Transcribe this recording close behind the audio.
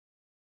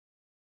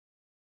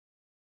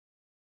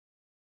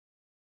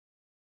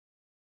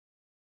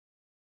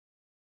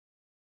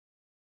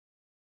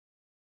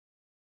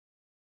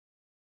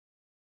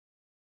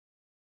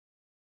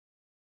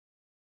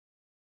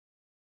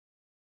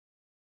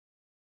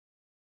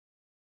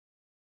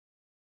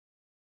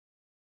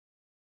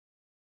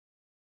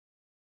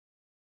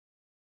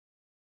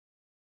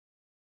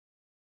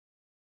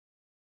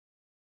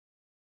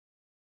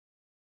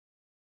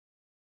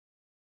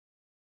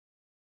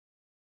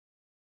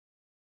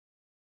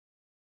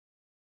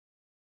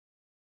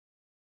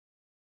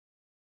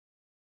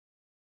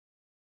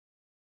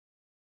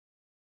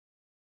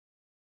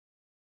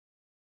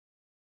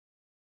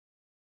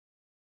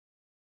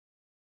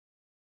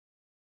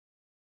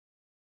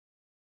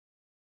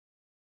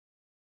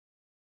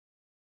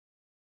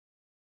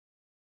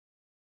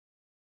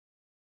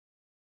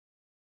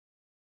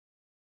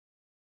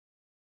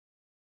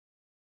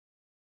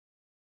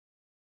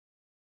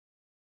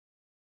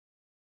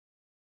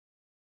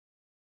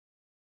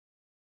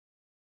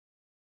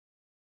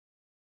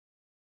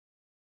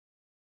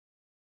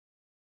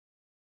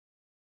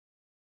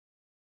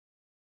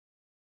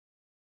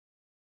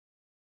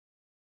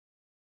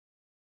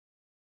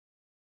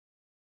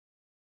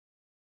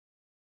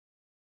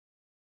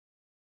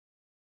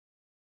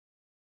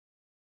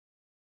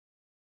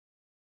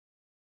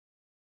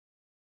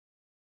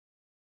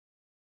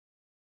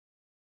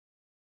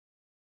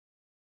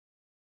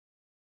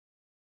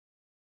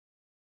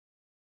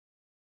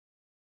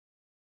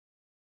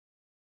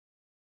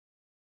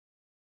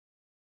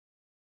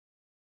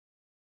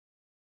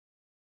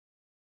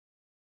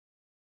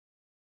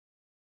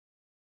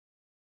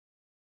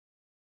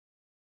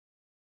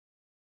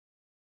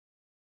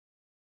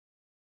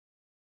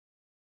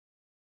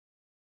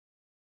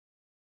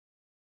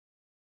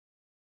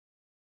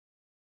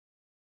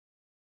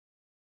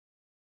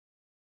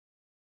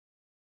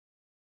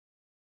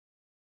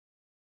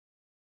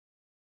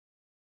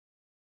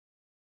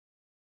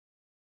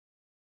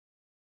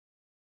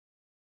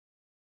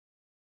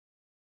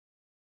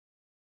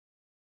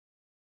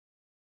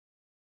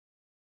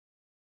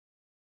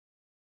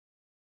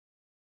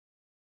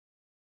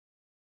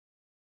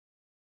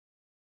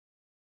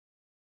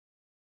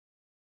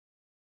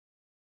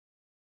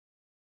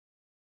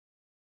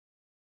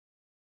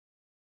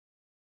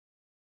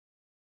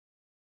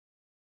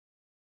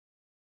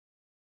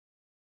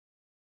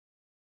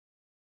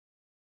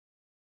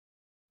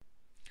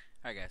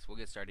Alright guys, we'll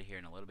get started here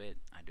in a little bit.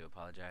 I do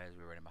apologize,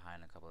 we were running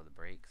behind a couple of the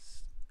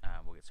breaks.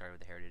 We'll get started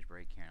with the heritage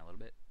break here in a little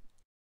bit.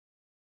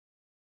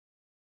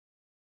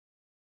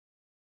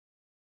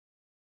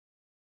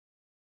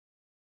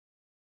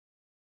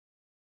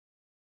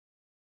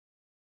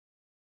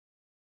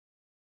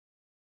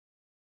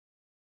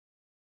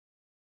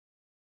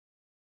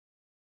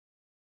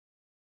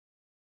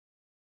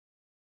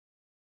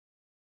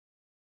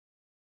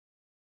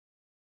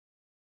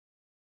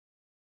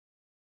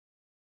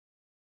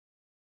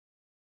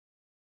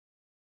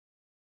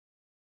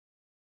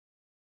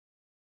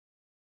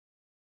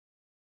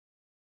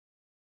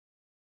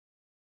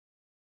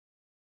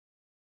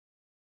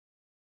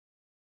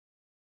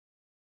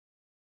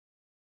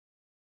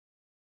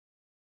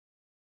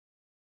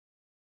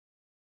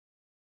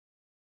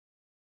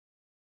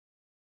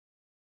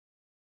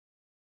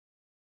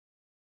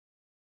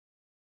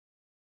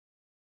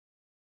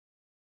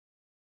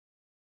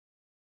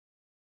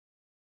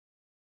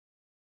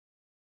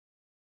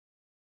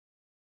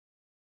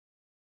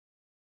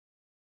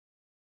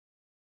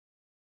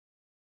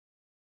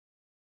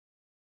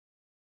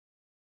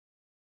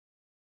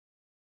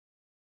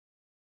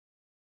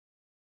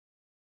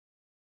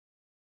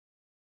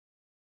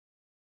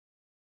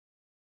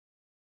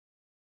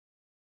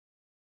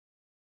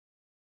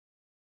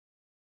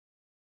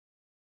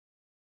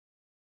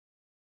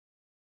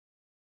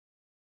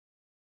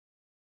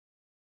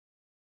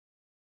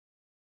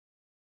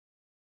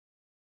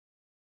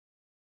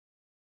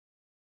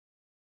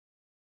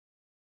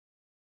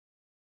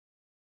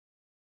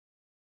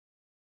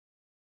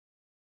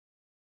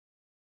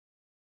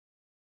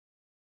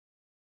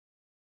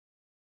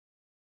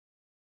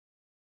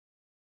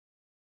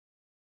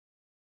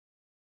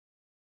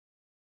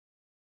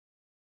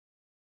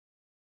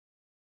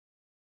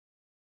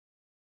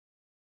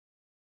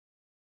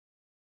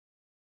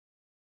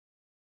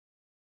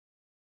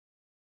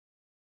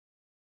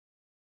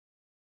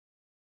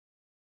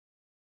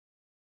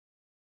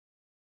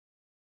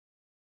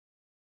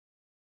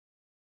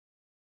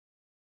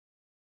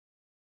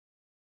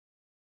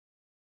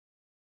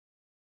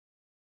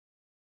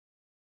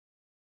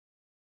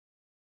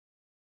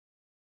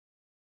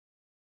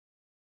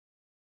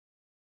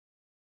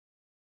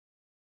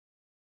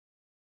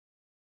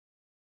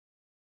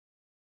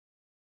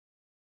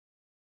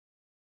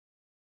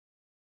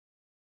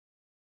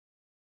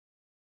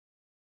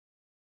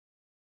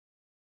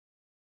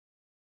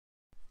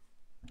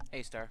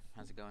 Hey Star,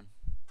 how's it going?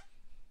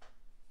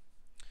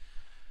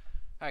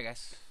 Alright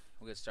guys,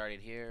 we'll get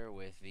started here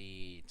with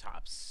the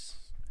Topps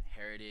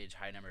Heritage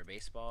High Number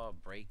Baseball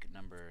break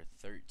number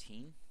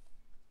 13.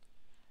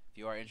 If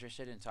you are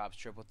interested in Topps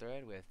Triple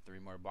Thread, we have 3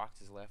 more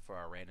boxes left for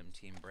our random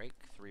team break.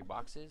 3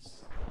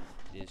 boxes.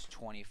 It is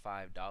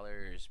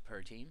 $25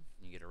 per team.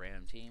 You get a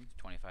random team.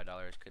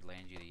 $25 could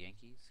land you the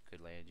Yankees,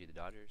 could land you the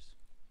Dodgers.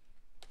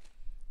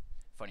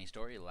 Funny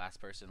story, the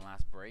last person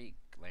last break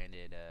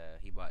landed,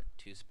 he bought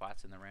 2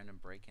 spots in the random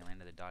break and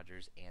landed the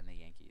Dodgers and the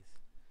Yankees.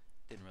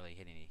 Didn't really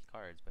hit any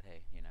cards, but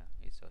hey, you know,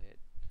 he still hit.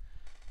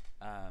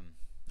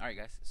 Alright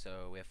guys,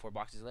 so we have 4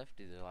 boxes left.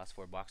 These are the last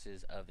 4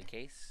 boxes of the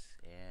case,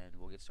 and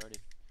we'll get started.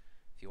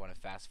 If you want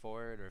to fast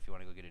forward or if you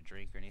want to go get a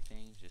drink or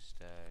anything, just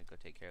go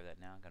take care of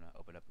that now. I'm going to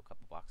open up a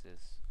couple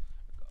boxes,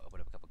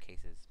 open up a couple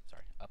cases,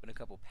 sorry, open a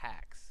couple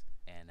packs,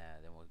 and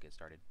then we'll get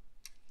started.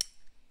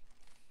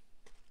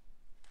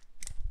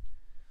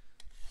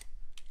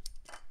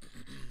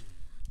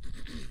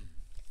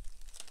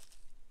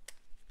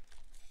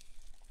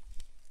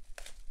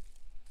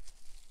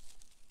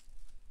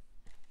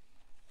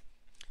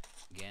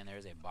 Again,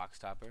 there's a box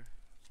topper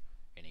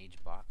in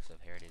each box of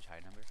Heritage High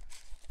Number.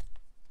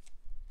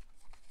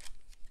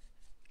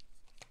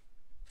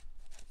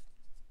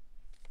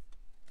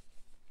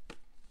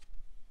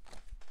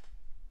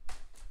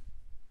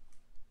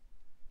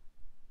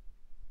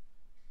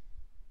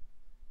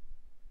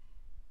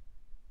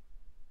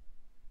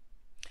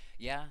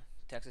 Yeah,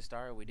 Texas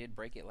Star, we did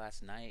break it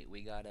last night.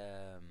 We got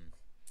a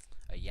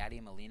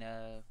Yadi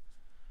Molina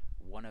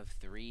 1 of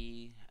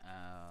 3.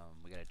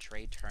 We got a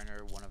Trey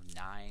Turner 1 of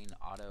 9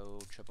 auto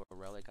triple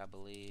relic, I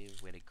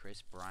believe. We had a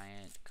Chris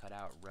Bryant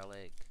cutout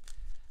relic.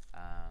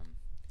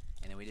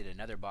 And then we did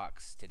another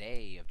box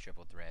today of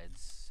triple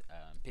threads,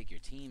 pick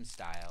your team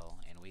style,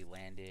 and we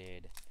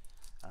landed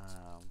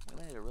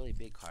a really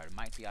big card,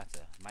 Mike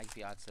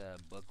Piazza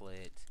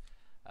booklet,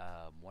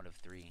 1 of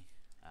 3.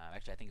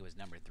 Actually, I think it was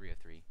number 3 of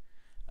 3.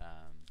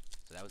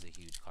 So that was a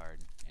huge card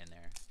in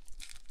there.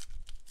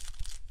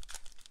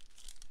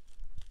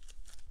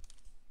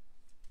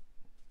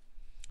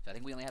 So I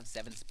think we only have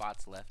 7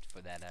 spots left for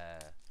that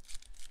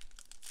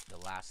the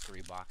last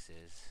 3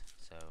 boxes.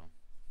 So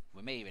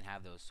we may even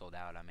have those sold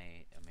out. I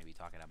may be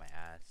talking out my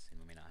ass, and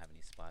we may not have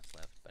any spots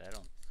left. But I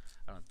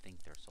don't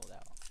think they're sold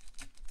out.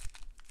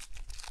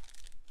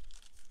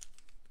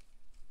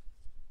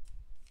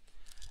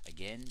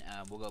 Again,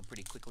 we'll go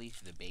pretty quickly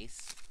through the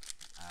base.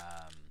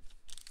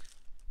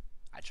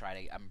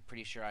 I'm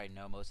pretty sure I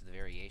know most of the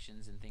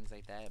variations and things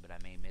like that, but I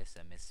may miss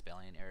a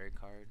misspelling error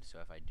card. So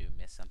if I do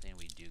miss something,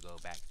 we do go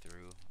back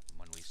through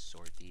when we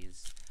sort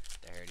these.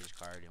 the Heritage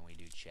card, and we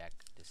do check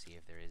to see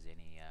if there is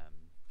any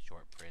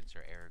short prints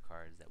or error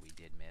cards that we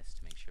did miss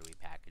to make sure we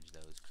package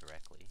those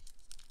correctly.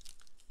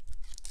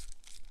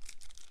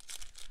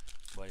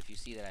 But if you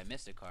see that I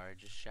missed a card,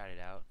 just shout it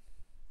out,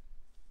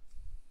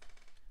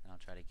 and I'll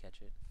try to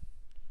catch it.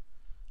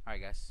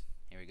 Alright guys,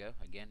 here we go.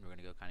 Again, we're going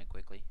to go kind of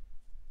quickly.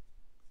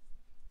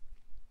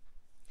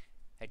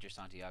 Hector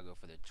Santiago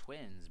for the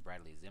Twins,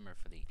 Bradley Zimmer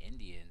for the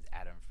Indians,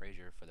 Adam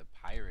Frazier for the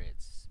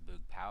Pirates,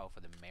 Boog Powell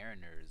for the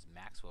Mariners,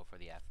 Maxwell for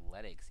the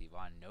Athletics,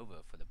 Ivan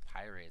Nova for the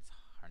Pirates,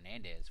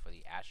 Hernandez for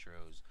the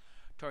Astros,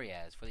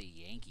 Torres for the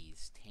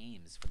Yankees,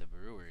 Thames for the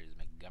Brewers,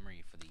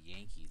 Montgomery for the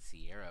Yankees,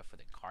 Sierra for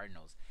the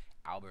Cardinals,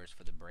 Albers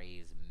for the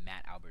Braves,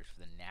 Matt Albers for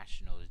the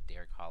Nationals,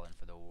 Derek Holland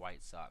for the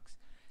White Sox,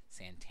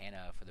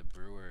 Santana for the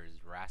Brewers,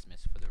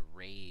 Rasmus for the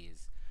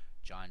Rays,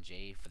 John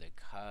Jay for the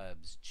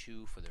Cubs,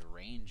 Chu for the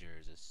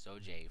Rangers,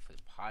 Asoje for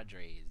the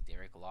Padres,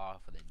 Derek Law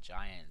for the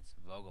Giants,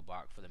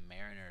 Vogelbach for the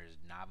Mariners,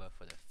 Nava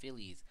for the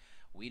Phillies,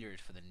 Wieters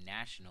for the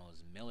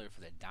Nationals, Miller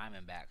for the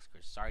Diamondbacks,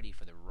 Grisardi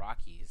for the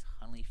Rockies,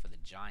 Hunley for the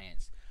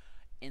Giants.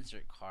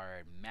 Insert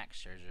card, Max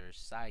Scherzer,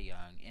 Cy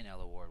Young,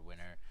 NL Award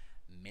winner,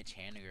 Mitch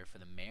Haniger for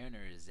the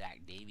Mariners,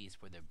 Zach Davies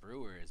for the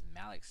Brewers,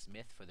 Malik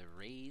Smith for the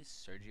Rays,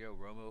 Sergio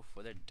Romo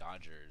for the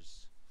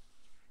Dodgers.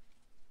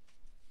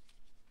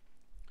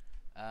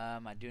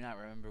 I do not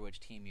remember which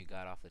team you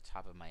got off the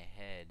top of my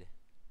head,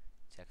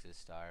 Texas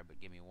Star, but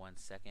give me 1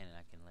 second and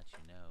I can let you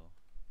know.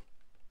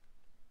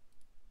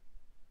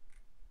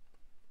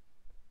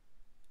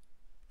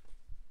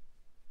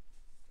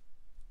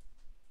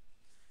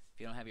 If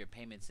you don't have your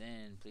payments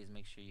in, please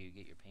make sure you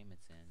get your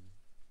payments in.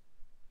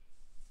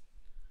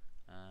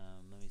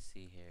 Let me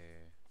see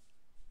here.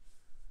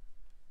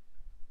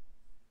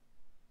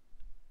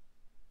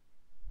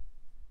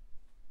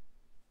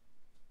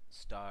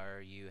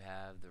 Star, you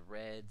have the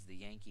Reds, the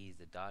Yankees,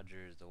 the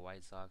Dodgers, the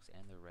White Sox,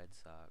 and the Red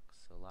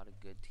Sox. So a lot of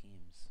good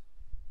teams.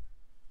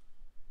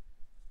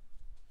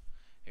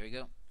 Here we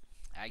go.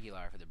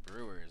 Aguilar for the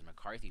Brewers,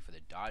 McCarthy for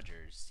the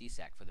Dodgers,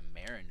 Cisak for the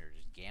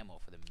Mariners,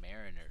 Gamble for the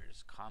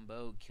Mariners,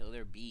 Combo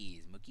Killer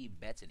Bees, Mookie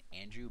Betts, and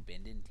Andrew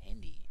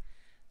Benintendi.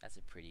 That's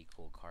a pretty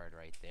cool card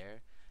right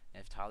there.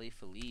 Neftali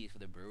Feliz for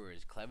the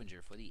Brewers,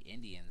 Clevenger for the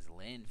Indians,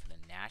 Lynn for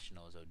the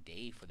Nationals,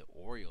 O'Day for the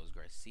Orioles,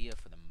 Garcia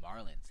for the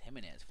Marlins,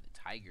 Jimenez for the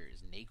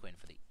Tigers, Naquin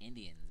for the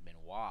Indians,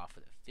 Benoit for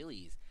the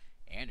Phillies,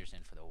 Anderson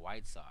for the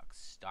White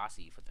Sox,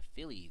 Stassi for the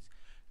Phillies,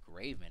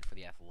 Graveman for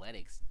the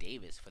Athletics,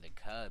 Davis for the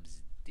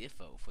Cubs,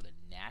 Diffo for the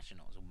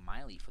Nationals,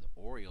 Miley for the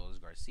Orioles,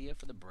 Garcia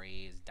for the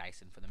Braves,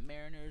 Dyson for the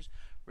Mariners,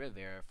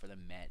 Rivera for the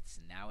Mets.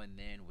 Now and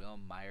then, Will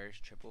Myers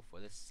triple for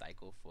the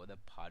cycle for the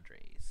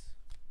Padres.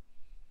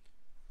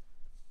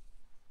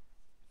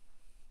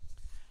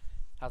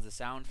 How's the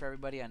sound for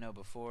everybody? I know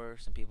before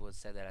some people had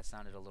said that I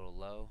sounded a little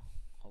low.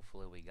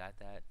 Hopefully we got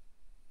that.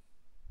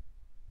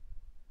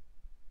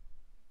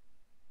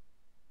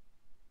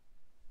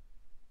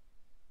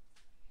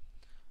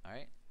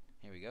 Alright,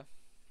 here we go.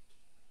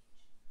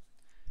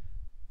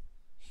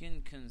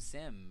 Hyun Kun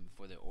Sim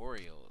for the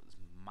Orioles,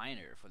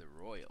 Minor for the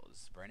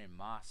Royals, Brennan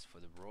Moss for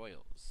the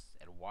Royals,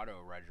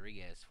 Eduardo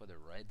Rodriguez for the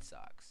Red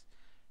Sox,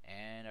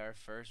 and our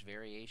first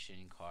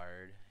variation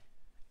card,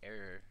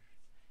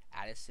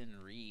 Addison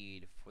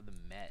Reed for the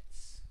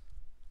Mets.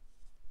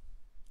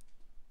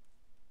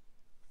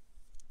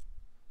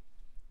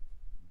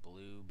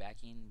 Blue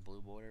backing,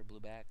 blue border, blue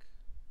back.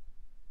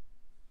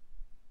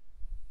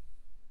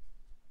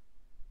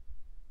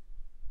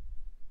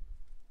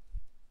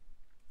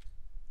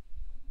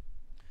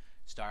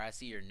 Star, I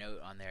see your note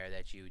on there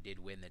that you did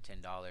win the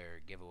 $10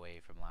 giveaway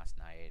from last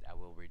night. I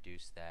will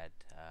reduce that.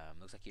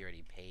 Looks like you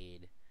already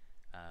paid,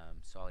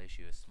 so I'll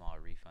issue a small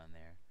refund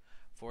there.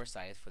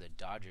 Forsyth for the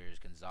Dodgers,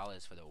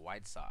 Gonzalez for the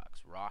White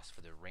Sox, Ross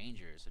for the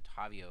Rangers,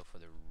 Otavio for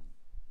the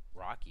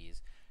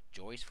Rockies,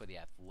 Joyce for the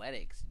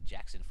Athletics,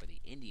 Jackson for the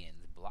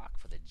Indians, Block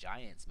for the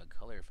Giants,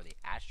 McCuller for the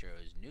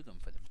Astros, Newcomb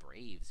for the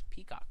Braves,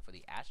 Peacock for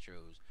the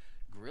Astros,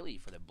 Grilly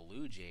for the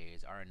Blue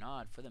Jays,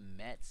 Arnaud for the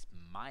Mets,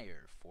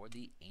 Meyer for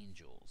the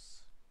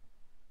Angels.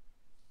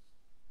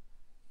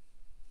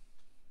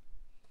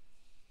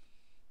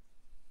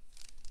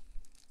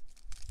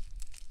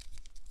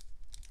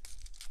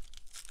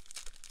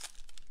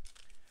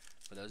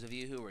 For those of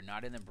you who were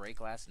not in the break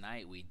last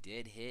night, we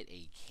did hit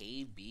a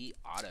KB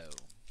Auto.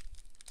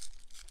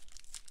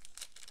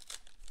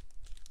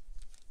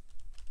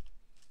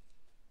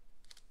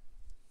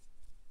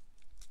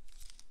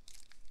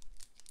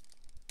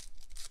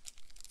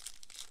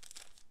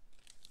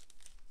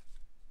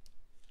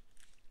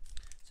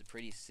 It's a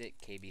pretty sick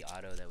KB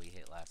Auto that we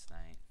hit last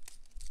night.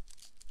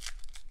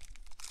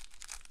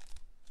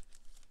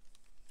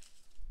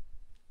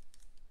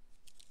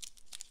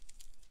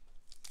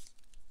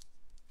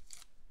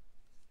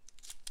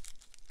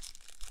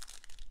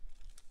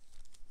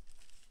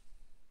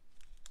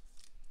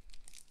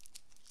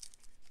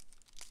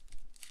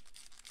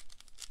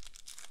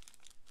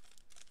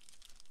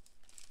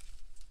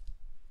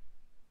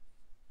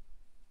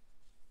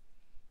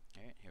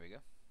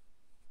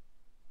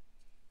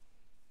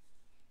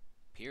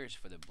 Pierce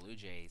for the Blue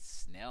Jays.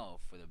 Snell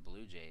for the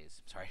Blue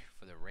Jays. Sorry,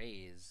 for the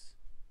Rays.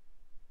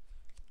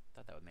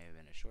 Thought that may have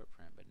been a short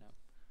print, but no.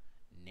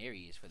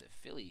 Neris for the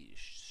Phillies.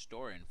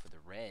 Storen for the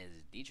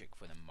Reds. Dietrich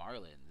for the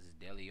Marlins.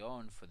 De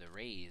Leon for the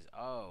Rays.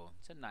 Oh,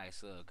 it's a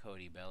nice little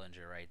Cody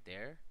Bellinger right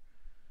there.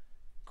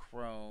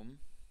 Chrome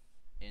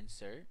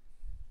insert.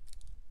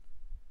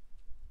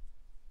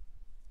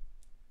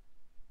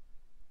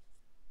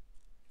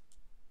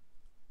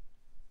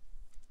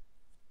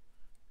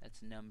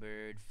 That's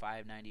numbered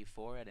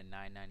 594 out of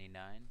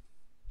 999.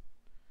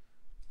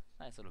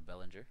 Nice little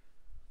Bellinger.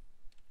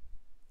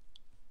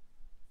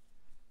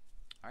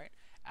 Alright.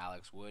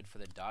 Alex Wood for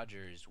the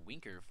Dodgers.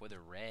 Winker for the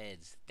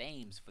Reds.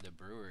 Thames for the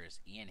Brewers.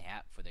 Ian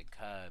Happ for the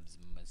Cubs.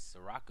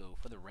 Masarako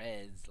for the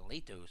Reds.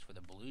 Latos for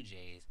the Blue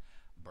Jays.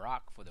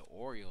 Brock for the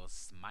Orioles.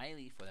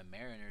 Smiley for the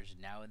Mariners.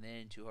 Now and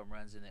then, 2 home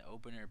runs in the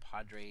opener.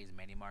 Padres.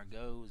 Manny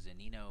Margot.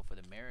 Zanino for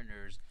the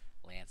Mariners.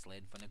 Lance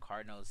Lynn from the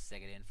Cardinals.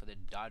 Seguin for the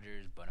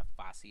Dodgers.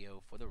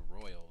 Bonifacio for the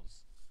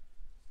Royals.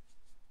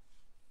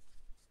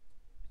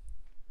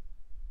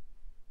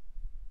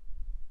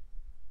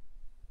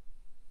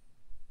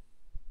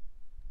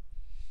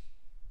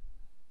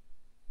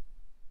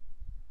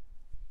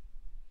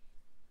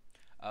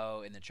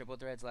 Oh, in the triple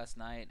threads last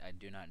night, I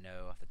do not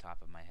know off the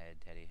top of my head,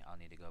 Teddy. I'll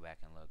need to go back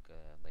and look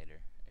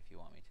later if you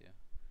want me to.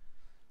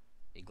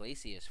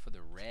 Iglesias for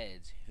the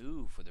Reds.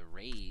 Who for the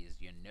Rays.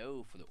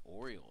 For the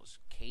Orioles.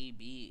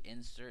 KB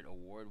insert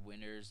award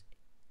winners.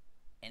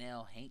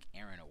 NL Hank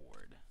Aaron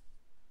Award.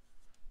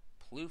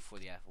 Plouffe for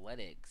the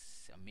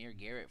Athletics. Amir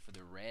Garrett for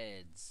the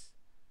Reds.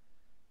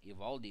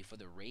 Eovaldi for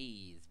the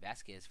Rays.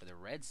 Vasquez for the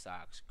Red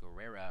Sox.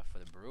 Guerrera for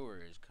the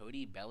Brewers.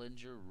 Cody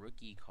Bellinger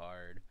rookie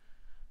card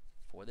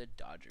for the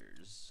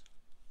Dodgers.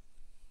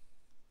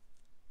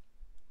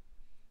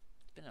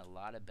 There's been a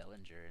lot of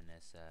Bellinger in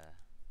this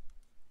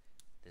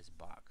this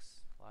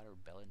box. A lot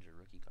of Bellinger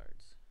rookie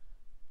cards.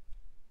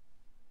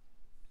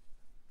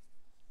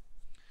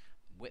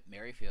 Whit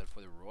Merrifield for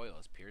the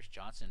Royals. Pierce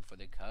Johnson for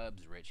the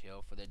Cubs. Rich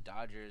Hill for the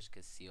Dodgers.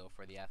 Casile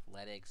for the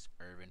Athletics.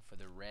 Irvin for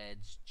the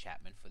Reds.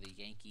 Chapman for the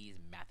Yankees.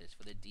 Mathis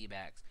for the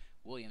D-backs.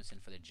 Williamson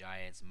for the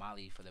Giants.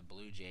 Molly for the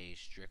Blue Jays.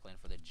 Strickland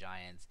for the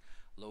Giants.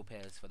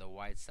 Lopez for the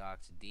White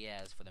Sox.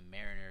 Diaz for the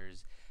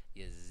Mariners.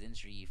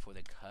 Yazinski for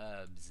the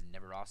Cubs.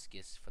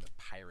 Neverauskas for the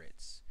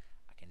Pirates.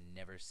 I can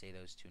never say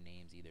those 2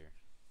 names either.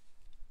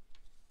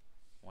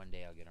 One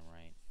day I'll get them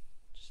right.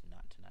 Just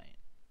not tonight.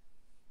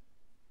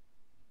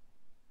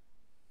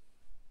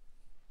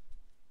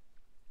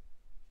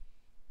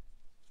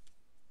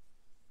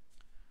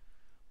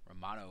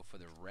 Romano for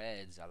the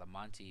Reds.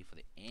 Alamonte for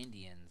the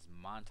Indians.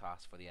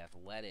 Montas for the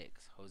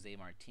Athletics. Jose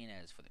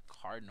Martinez for the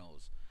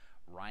Cardinals.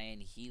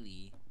 Ryan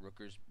Healy,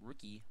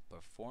 rookie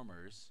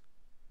performers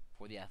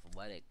for the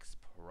Athletics.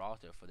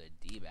 Peralta for the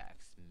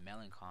D-backs.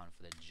 Melancon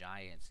for the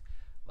Giants.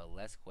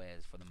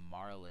 Velasquez for the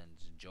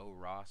Marlins. Joe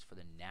Ross for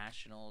the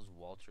Nationals.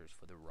 Walters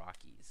for the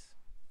Rockies.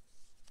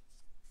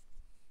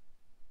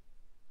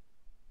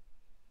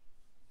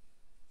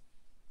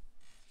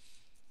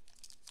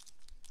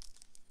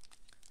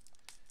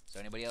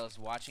 So anybody else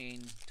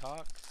watching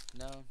talk?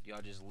 No? Do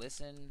y'all just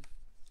listen?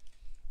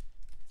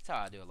 That's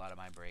how I do a lot of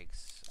my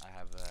breaks. I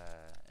have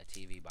a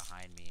TV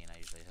behind me, and I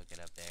usually hook it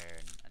up there,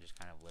 and I just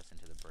kind of listen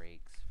to the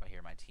breaks. If I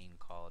hear my team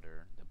called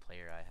or the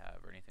player I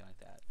have or anything like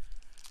that,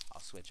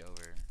 I'll switch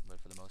over.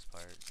 But for the most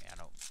part, I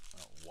don't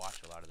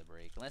watch a lot of the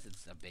break unless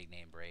it's a big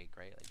name break,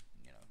 right? Like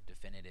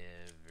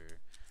Definitive or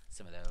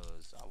some of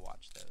those. I'll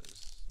watch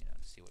those,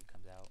 to see what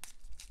comes out.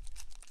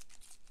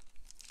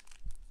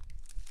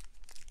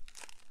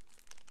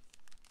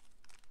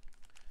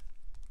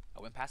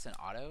 I went past an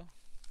auto.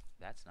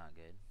 That's not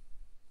good.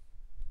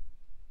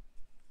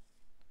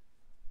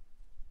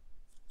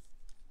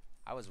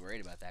 I was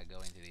worried about that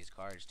going through these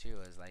cards too.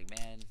 I was like,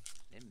 man,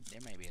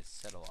 there might be a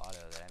subtle auto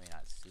that I may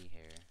not see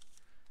here.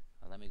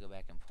 Well, let me go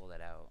back and pull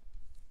that out.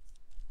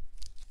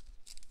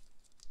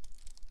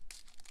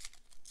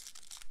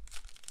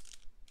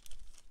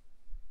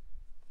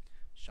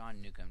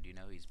 Sean Newcomb, do you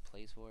know who he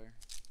plays for?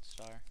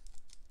 Star?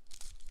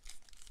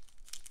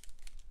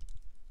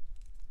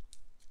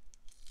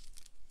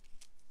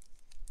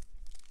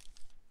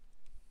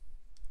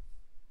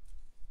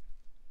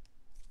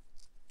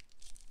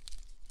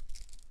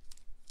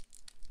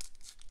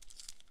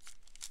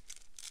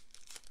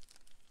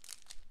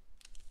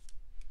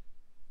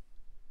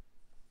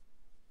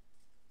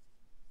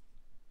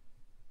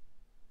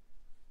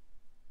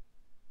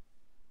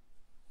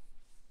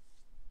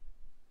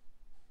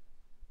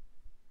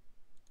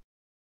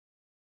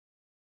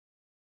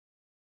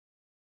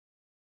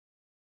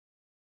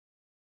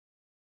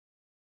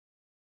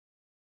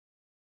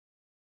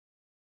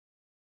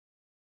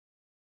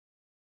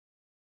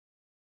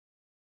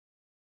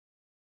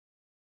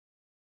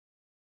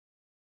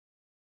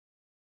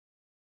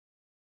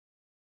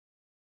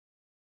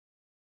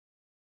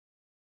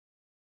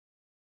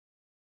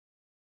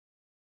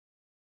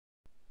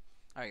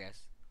 Alright,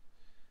 guys.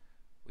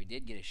 We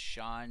did get a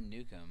Sean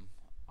Newcomb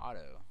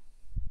auto.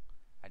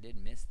 I did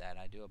miss that.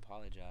 I do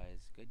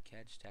apologize. Good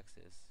catch,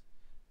 Texas.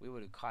 We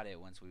would have caught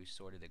it once we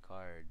sorted the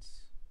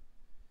cards.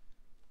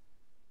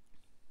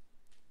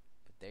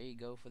 But there you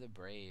go for the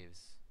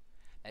Braves.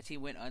 That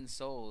team went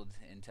unsold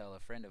until a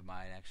friend of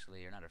mine,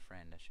 actually, or not a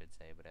friend, I should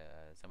say, but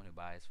someone who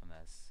buys from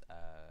us,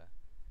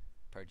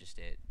 purchased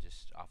it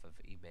just off of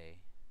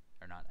eBay,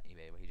 or not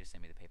eBay, but he just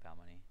sent me the PayPal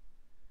money.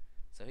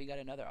 So he got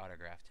another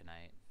autograph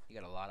tonight. He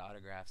got a lot of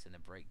autographs in the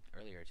break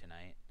earlier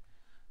tonight.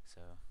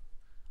 So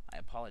I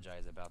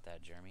apologize about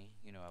that, Jeremy.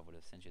 You know I would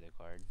have sent you the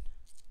card.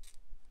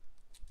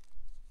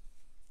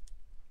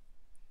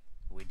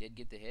 We did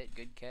get the hit.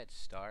 Good catch,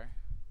 Star.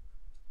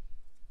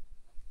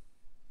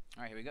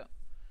 All right, here we go.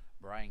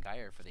 Brian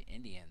Geyer for the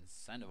Indians,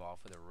 Sandoval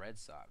for the Red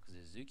Sox,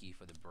 Suzuki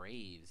for the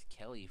Braves,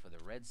 Kelly for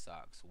the Red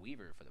Sox,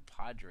 Weaver for the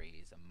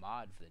Padres,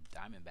 Ahmad for the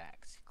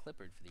Diamondbacks,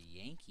 Clippard for the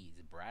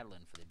Yankees,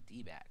 Bradlin for the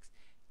D-backs,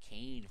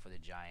 Kane for the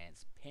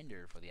Giants,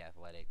 Pinder for the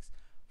Athletics,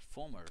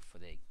 Fulmer for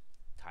the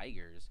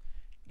Tigers,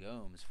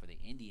 Gomes for the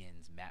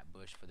Indians, Matt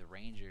Bush for the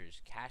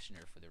Rangers,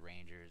 Cashner for the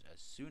Rangers,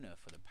 Asuna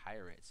for the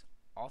Pirates,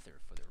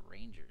 Arthur for the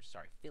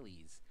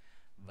Phillies,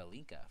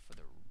 Valinka for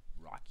the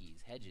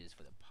Rockies, Hedges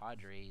for the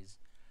Padres,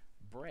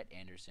 Brett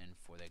Anderson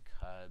for the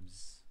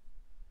Cubs,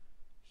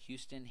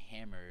 Houston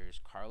Hammers,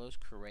 Carlos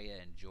Correa,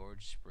 and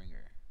George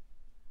Springer.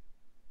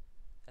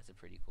 That's a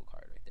pretty cool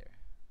card right there.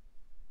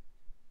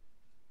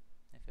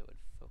 If it would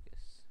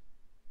focus.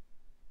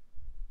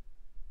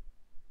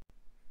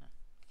 Huh.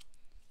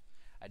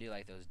 I do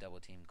like those double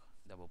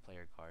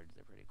player cards.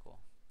 They're pretty cool.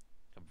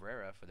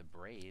 Cabrera for the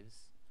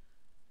Braves,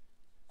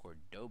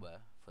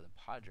 Cordoba for the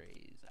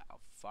Padres,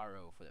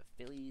 Alfaro for the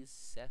Phillies,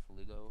 Seth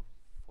Lugo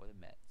for the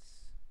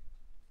Mets.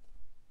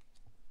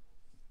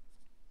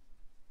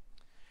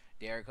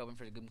 Derek Hoban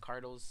for the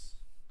Cardinals.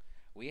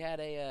 We had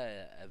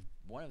a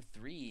one of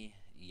 3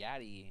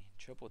 Yachty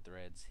triple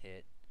threads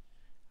hit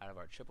out of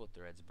our triple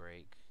threads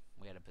break.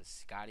 We had a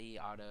Piscotty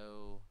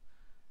auto.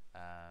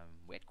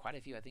 We had quite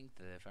a few. I think,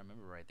 if I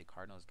remember right, the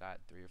Cardinals got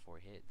 3 or 4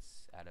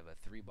 hits out of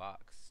a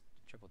 3-box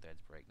triple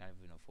threads break, not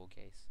even a full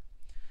case.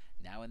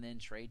 Now and then,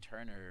 Trey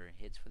Turner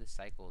hits for the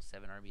Cycle,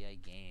 7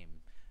 RBI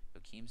game.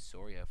 Joakim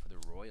Soria for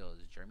the Royals,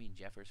 Jeremy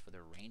Jeffers for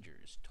the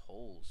Rangers,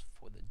 Tolles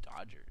for the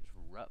Dodgers,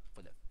 Rupp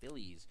for the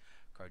Phillies,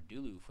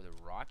 Cardulu for the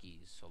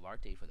Rockies,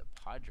 Solarte for the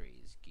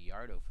Padres,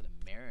 Gallardo for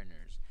the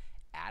Mariners,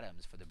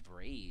 Adams for the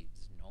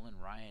Braves, Nolan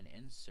Ryan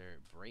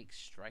insert breaks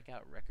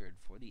strikeout record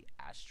for the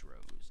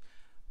Astros,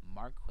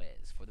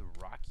 Marquez for the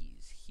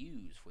Rockies,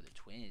 Hughes for the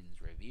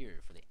Twins, Revere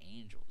for the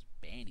Angels,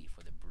 Bandy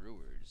for the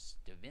Brewers,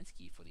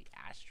 Davinsky for the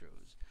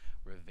Astros,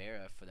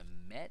 Rivera for the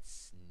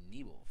Mets,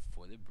 Nebel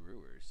for the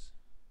Brewers.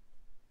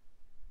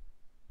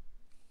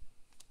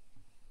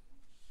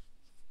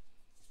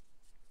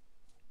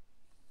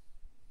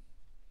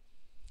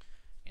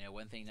 You know,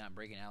 one thing not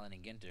breaking Allen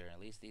and Ginter, at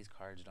least these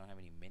cards don't have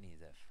any minis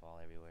that fall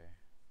everywhere.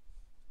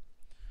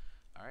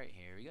 Alright,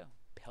 here we go.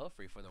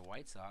 Pelfrey for the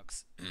White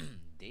Sox,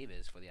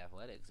 Davis for the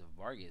Athletics,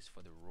 Vargas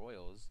for the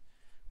Royals.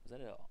 Was that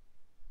an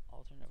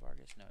alternate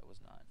Vargas? No, it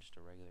was not. Just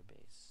a regular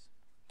base.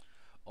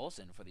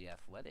 Olsen for the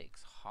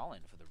Athletics,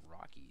 Holland for the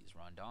Rockies,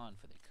 Rondon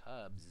for the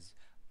Cubs,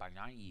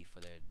 Bagnani for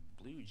the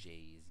Blue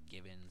Jays,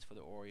 Givens for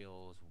the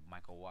Orioles,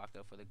 Michael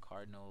Wacha for the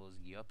Cardinals,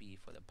 Yuppie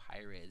for the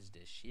Pirates,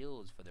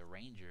 DeShields for the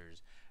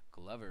Rangers,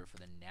 Glover for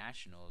the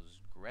Nationals,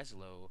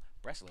 Breslow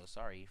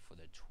for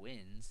the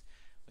Twins.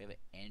 We have an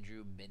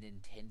Andrew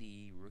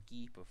Benintendi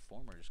rookie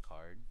performers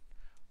card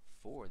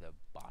for the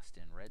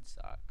Boston Red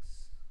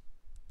Sox.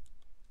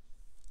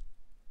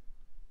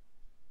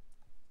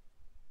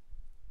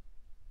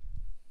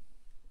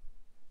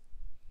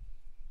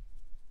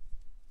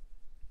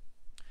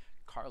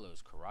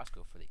 Carlos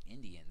Carrasco for the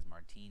Indians,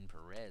 Martin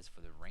Perez for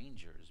the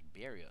Rangers,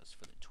 Berrios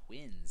for the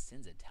Twins,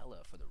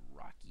 Senzatella for the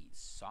Rockies,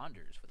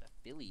 Saunders for the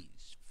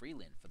Phillies,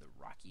 Freeland for the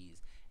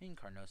Rockies,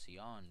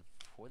 Encarnacion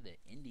for the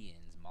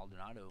Indians,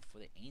 Maldonado for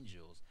the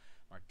Angels,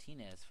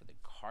 Martinez for the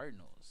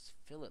Cardinals,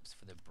 Phillips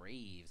for the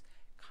Braves,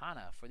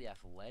 Kana for the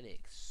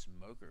Athletics,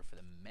 Smoker for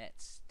the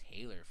Mets,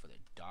 Taylor for the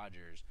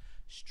Dodgers,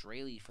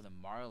 Straley for the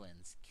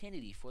Marlins,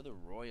 Kennedy for the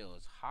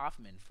Royals,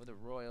 Hoffman for the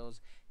Royals,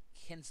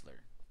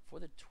 Kinsler for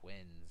the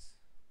Twins.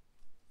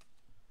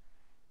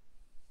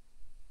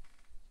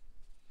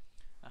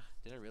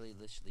 Did I really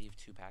just leave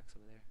 2 packs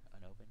over there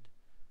unopened?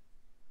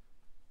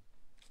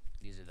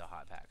 These are the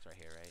hot packs right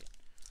here, right?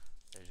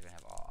 They're just going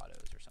to have all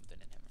autos or something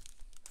in him.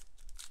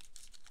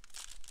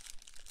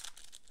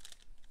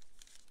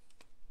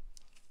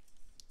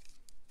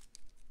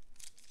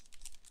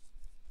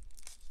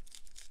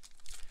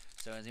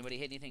 So has anybody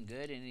hit anything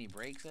good in any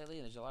breaks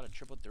lately? There's a lot of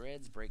triple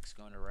threads breaks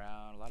going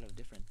around, a lot of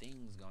different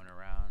things going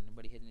around.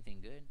 Anybody hit anything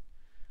good?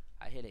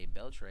 I hit a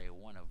Beltre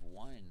 1 of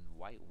 1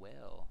 white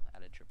whale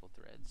out of triple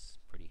threads.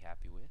 Pretty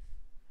happy with.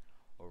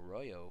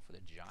 Arroyo for the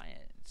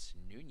Giants.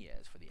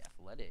 Nunez for the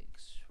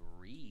Athletics.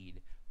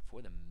 Reed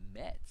for the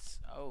Mets.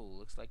 Oh,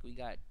 looks like we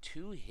got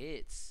 2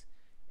 hits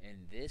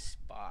in this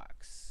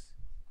box.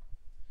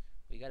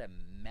 We got a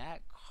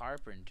Matt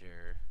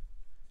Carpenter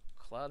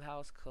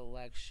Clubhouse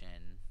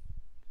Collection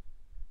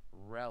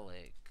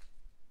relic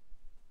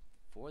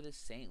for the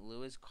St.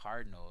 Louis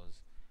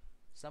Cardinals.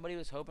 Somebody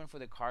was hoping for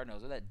the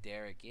Cardinals. Was that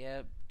Derek?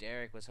 Yep,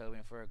 Derek was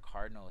hoping for a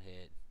Cardinal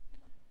hit.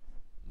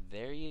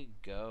 There you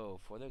go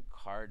for the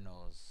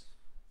Cardinals.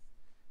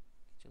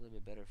 Get you a little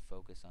bit better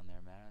focus on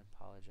there, Matt. I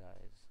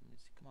apologize. Let me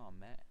see. Come on,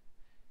 Matt.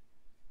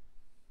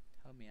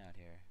 Help me out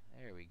here.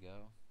 There we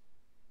go.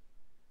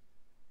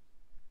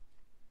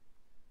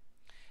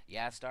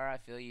 Yeah, Star, I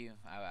feel you.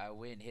 I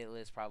went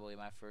hitless probably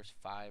my first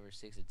 5 or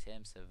 6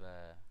 attempts of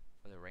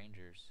for the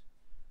Rangers.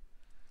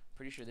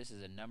 Pretty sure this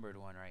is a numbered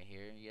one right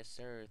here. Yes,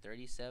 sir.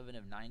 37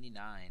 of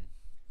 99.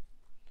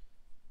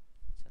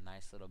 It's a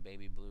nice little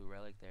baby blue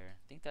relic there.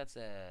 I think that's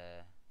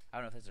a... I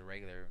don't know if that's a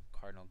regular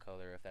Cardinal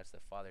color, if that's the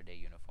Father Day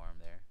uniform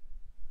there.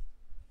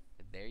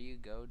 But there you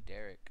go,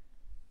 Derek.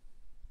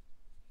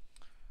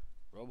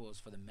 Robles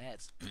for the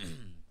Mets.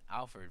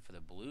 Alford for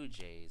the Blue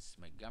Jays.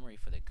 Montgomery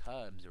for the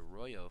Cubs.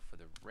 Arroyo for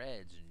the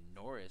Reds.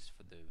 Norris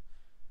for the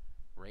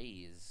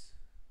Rays.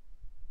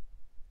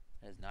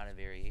 That is not a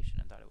variation.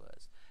 I thought it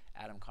was.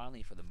 Adam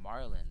Conley for the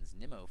Marlins.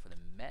 Nimmo for the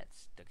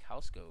Mets.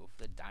 DeCalsco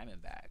for the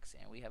Diamondbacks.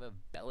 And we have a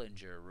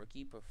Bellinger,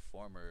 rookie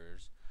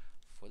performers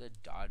for the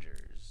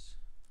Dodgers.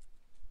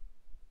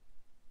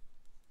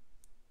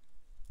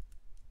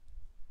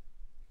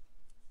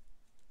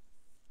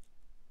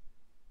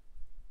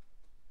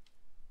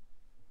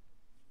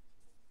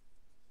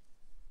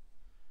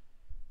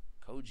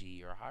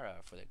 Koji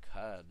Urahara for the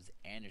Cubs.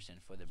 Anderson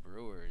for the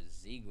Brewers.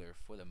 Ziegler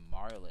for the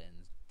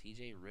Marlins.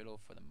 TJ Riddle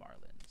for the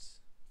Marlins.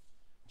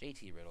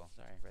 JT Riddle.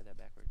 Sorry, I read that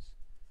backwards.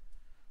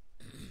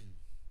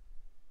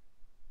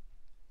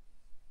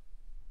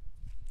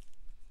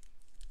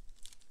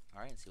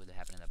 Alright, let's see what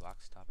happened in the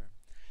box topper.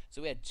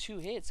 So we had 2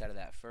 hits out of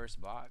that first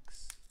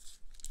box.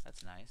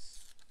 That's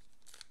nice.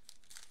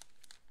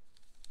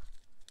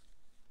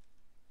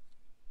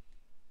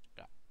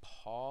 Got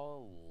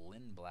Paul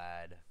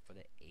Lindblad for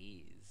the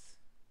A's.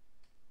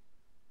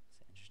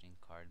 It's an interesting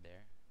card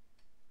there.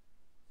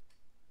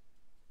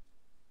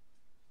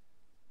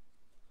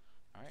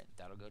 Alright,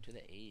 that'll go to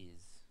the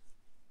A's.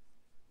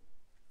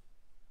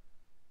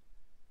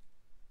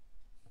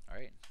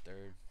 Alright,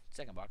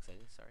 second box, I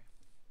guess, sorry.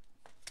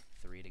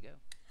 3 to go.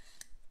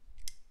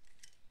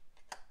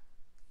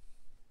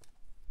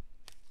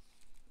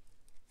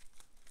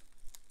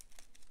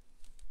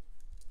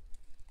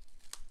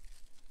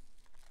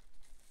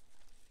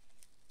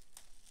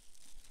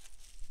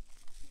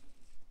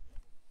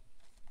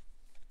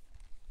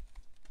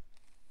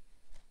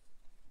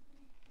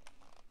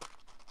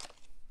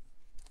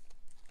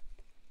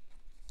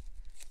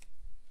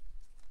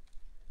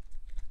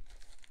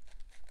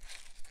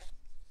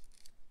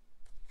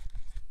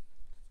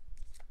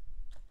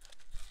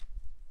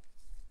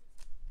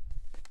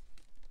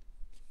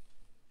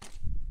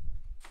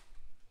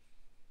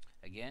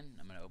 Again,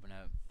 I'm going to open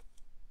up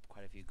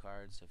quite a few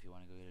cards, so if you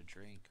want to go get a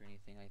drink or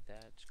anything like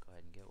that, just go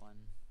ahead and get one.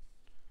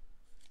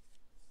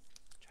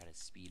 Try to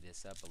speed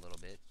this up a little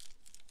bit.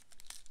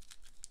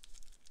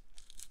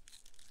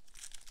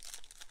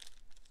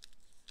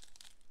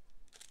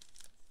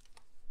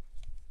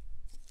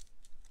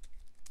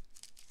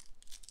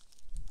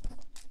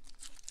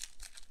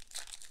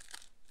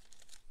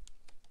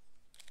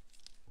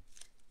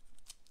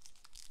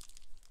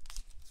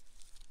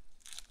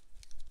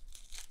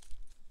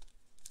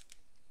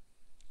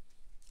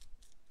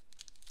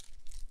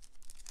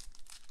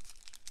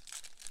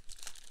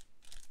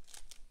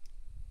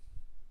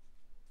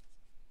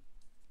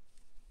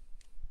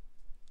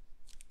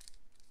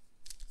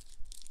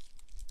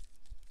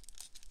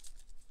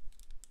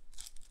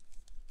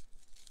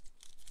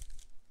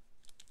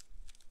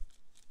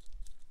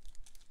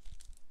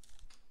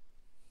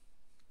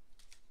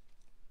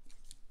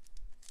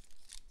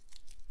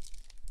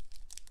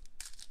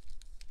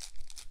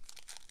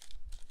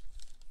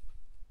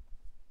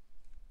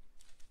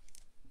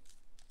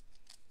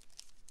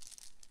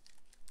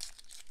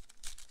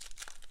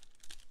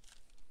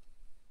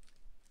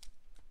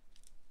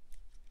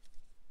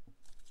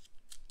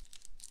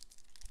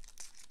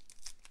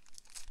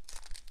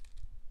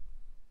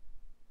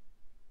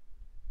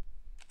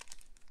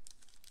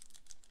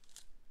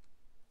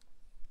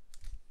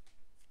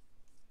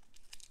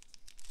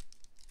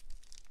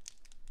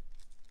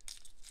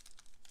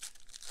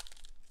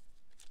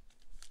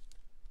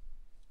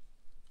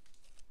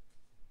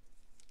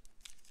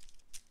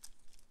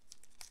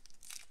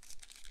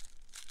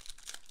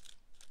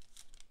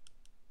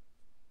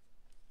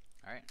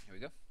 Alright, here we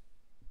go.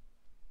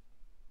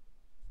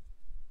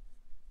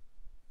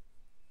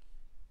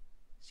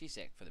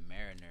 Cishek for the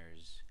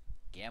Mariners.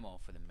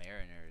 Gamble for the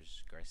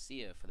Mariners.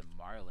 Garcia for the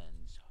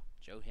Marlins.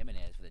 Joe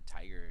Jimenez for the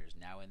Tigers.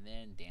 Now and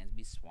then,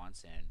 Dansby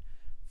Swanson.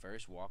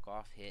 First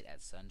walk-off hit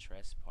at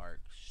SunTrust Park.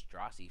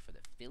 Strassi for the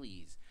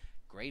Phillies.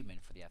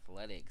 Graveman for the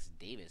Athletics.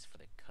 Davis for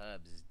the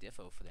Cubs.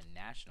 Diffo for the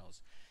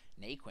Nationals.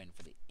 Naquin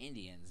for the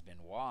Indians.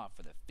 Benoit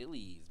for the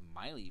Phillies.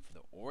 Miley for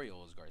the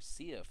Orioles.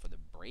 Garcia for the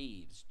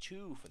Braves.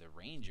 Chu for the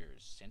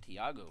Rangers.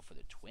 Santiago for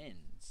the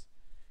Twins.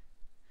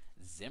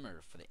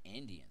 Zimmer for the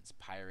Indians.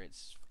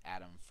 Pirates.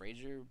 Adam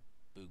Frazier.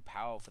 Boog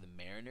Powell for the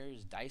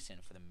Mariners. Dyson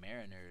for the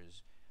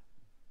Mariners.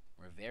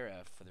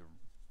 Rivera for the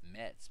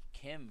Mets.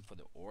 Kim for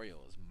the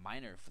Orioles.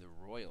 Minor for the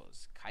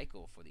Royals.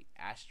 Keuchel for the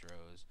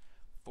Astros.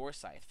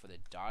 Forsythe for the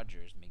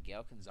Dodgers.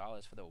 Miguel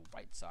Gonzalez for the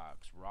White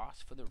Sox.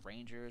 Ross for the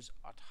Rangers.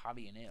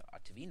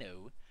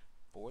 Ottavino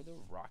for the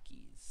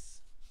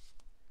Rockies.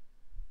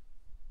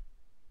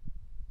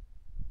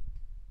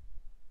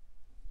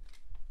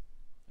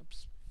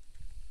 Oops.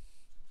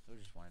 Those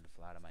just wanted to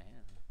fly out of my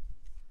hand.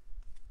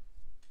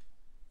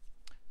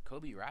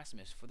 Kobe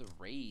Rasmus for the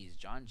Rays.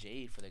 John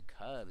Jade for the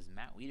Cubs.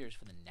 Matt Wieters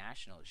for the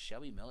Nationals.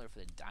 Shelby Miller for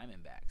the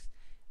Diamondbacks.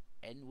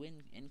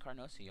 Edwin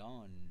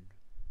Encarnacion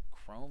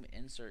Chrome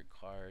insert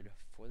card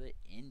for the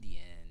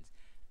Indians.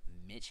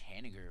 Mitch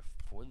Haniger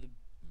for the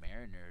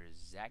Mariners.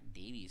 Zach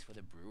Davies for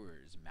the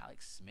Brewers.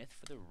 Malik Smith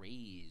for the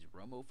Rays.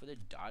 Romo for the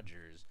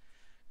Dodgers.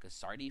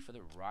 Gassardi for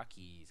the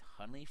Rockies.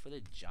 Hundley for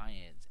the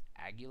Giants.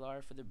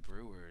 Aguilar for the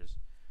Brewers.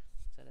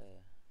 Is that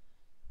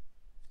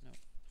a... No.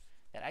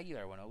 That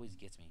Aguilar one always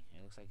gets me.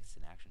 It looks like it's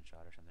an action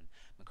shot or something.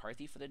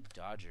 McCarthy for the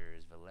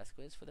Dodgers.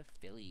 Velasquez for the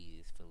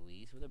Phillies.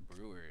 Feliz for the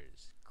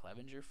Brewers.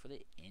 Clevenger for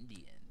the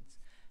Indians.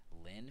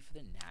 Lynn for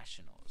the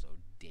Nationals.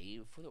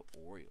 O'Dave for the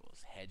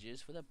Orioles.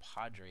 Hedges for the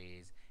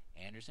Padres.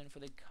 Anderson for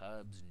the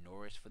Cubs.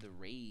 Norris for the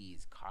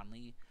Rays.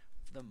 Conley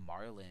for the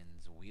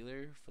Marlins.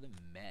 Wheeler for the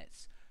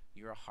Mets.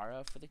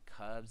 Urahara for the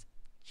Cubs.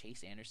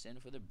 Chase Anderson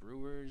for the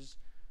Brewers.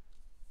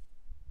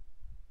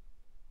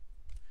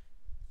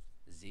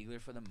 Ziegler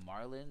for the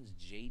Marlins.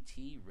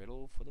 JT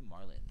Riddle for the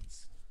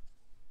Marlins.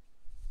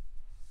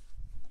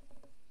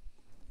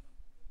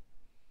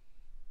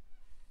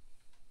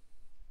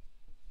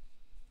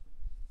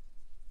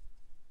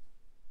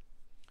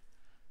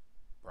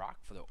 Brock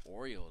for the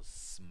Orioles.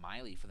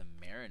 Smiley for the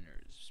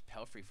Mariners.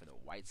 Pelfrey for the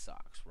White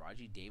Sox.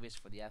 Raji Davis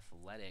for the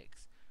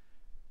Athletics.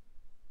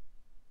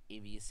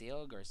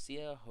 Avisail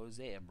Garcia,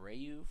 Jose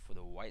Abreu for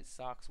the White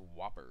Sox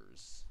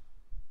Whoppers.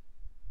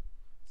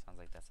 Sounds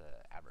like that's an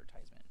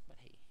advertisement, but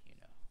hey, you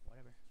know,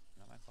 whatever.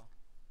 Not my call.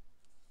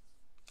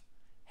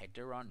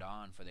 Hector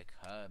Rondon for the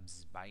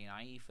Cubs.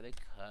 Bainai for the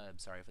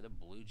Cubs. Sorry, for the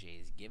Blue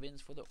Jays.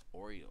 Givens for the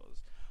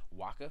Orioles.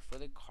 Waka for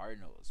the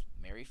Cardinals.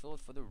 Merrifield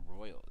for the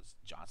Royals.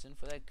 Johnson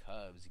for the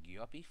Cubs.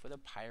 Guiopi for the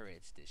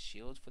Pirates.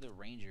 DeShields for the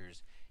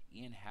Rangers.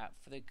 Ian Happ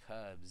for the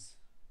Cubs.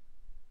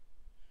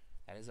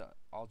 That is an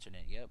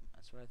alternate. Yep,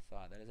 that's what I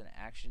thought. That is an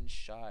action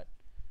shot.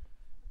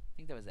 I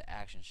think that was the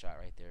action shot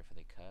right there for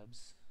the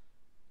Cubs.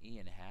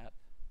 Ian Happ.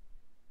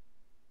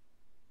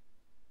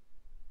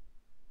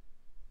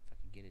 If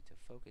I can get it to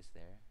focus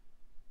there.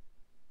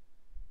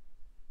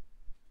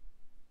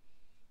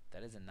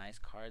 That is a nice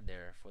card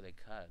there for the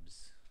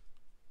Cubs.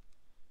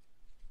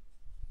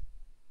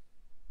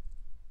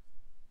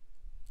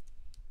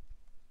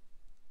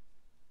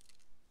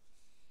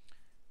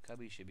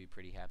 Cubbies should be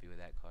pretty happy with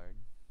that card.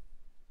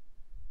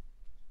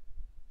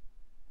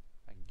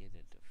 If I can get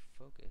it to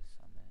focus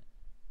on that.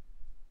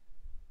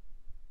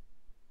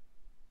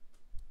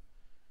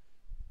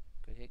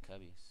 Good hit,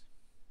 Cubbies.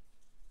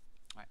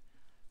 Alright.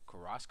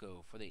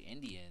 Carrasco for the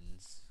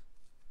Indians.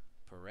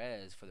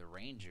 Perez for the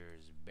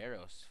Rangers.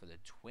 Barros for the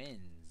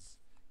Twins.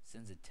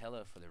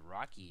 Senzatella for the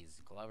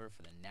Rockies. Glover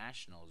for the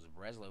Nationals.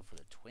 Breslow for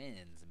the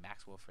Twins.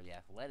 Maxwell for the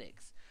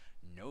Athletics.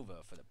 Nova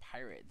for the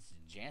Pirates.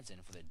 Jansen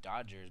for the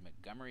Dodgers.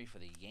 Montgomery for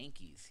the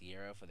Yankees.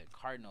 Sierra for the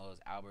Cardinals.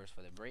 Albers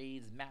for the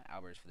Braves. Matt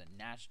Albers for the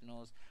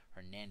Nationals.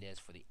 Hernandez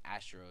for the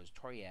Astros.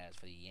 Torres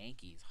for the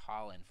Yankees.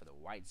 Holland for the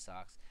White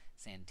Sox.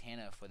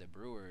 Santana for the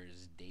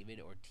Brewers. David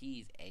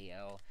Ortiz,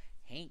 AL.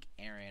 Hank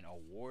Aaron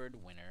Award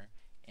winner.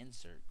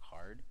 Insert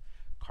card.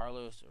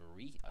 Carlos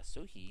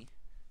Asuhi.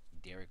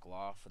 Derek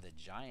Law for the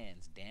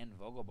Giants. Dan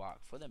Vogelbach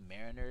for the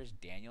Mariners.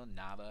 Daniel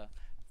Nava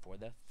for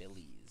the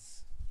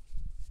Phillies.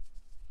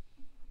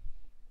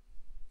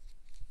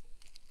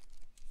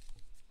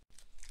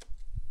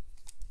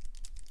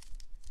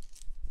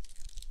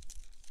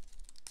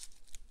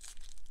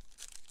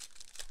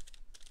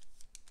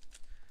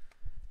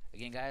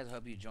 Again, guys, I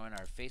hope you join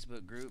our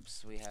Facebook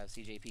groups. We have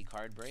CJP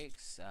card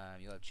breaks.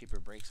 You'll have cheaper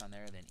breaks on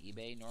there than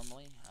eBay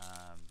normally,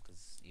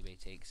 because eBay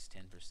takes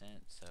 10%.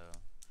 So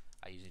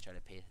I usually try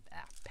to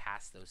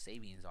pass those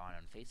savings on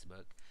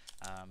Facebook.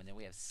 And then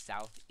we have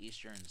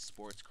Southeastern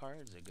Sports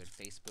Cards, a good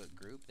Facebook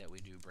group that we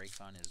do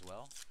breaks on as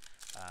well.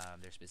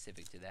 They're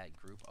specific to that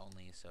group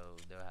only, so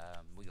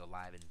we go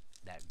live in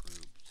that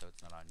group, so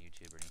it's not on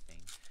YouTube or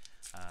anything.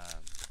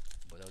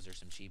 But those are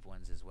some cheap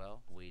ones as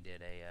well. We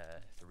did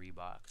a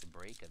 3-box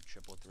break of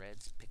triple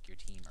threads. Pick your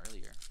team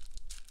earlier.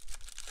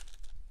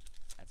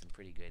 Had some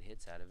pretty good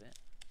hits out of it.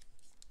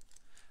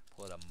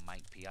 Pulled a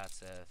Mike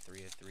Piazza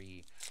 3 of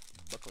 3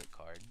 booklet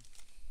card.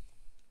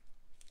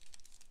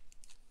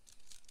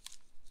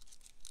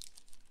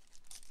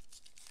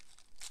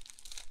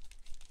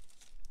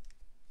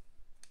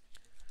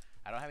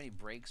 I don't have any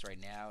breaks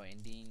right now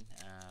ending,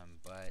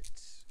 but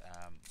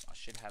I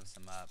should have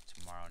some up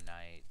tomorrow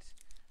night.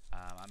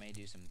 I may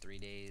do some 3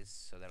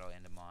 days, so that'll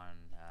end them on,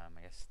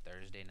 I guess,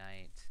 Thursday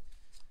night.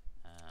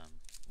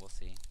 We'll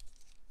see.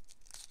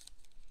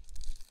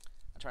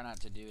 I try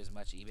not to do as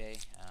much eBay.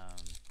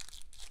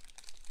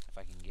 If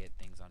I can get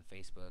things on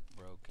Facebook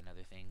broke and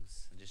other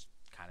things, just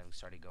kind of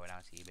started going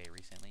out to eBay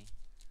recently,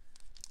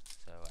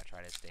 so I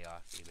try to stay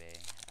off eBay.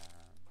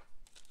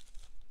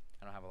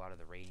 I don't have a lot of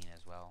the rating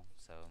as well,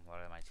 so a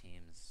lot of my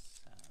teams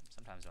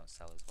sometimes don't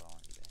sell as well on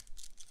eBay.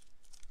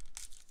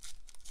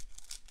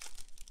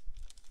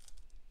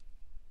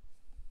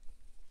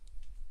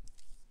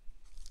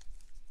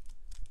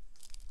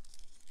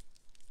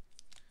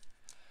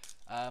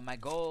 My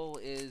goal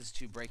is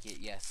to break it,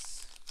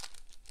 yes.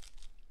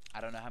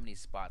 I don't know how many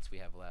spots we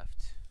have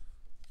left.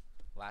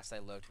 Last I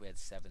looked, we had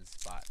 7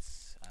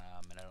 spots,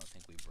 and I don't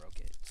think we broke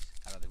it.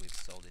 I don't think we've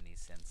sold any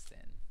since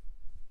then.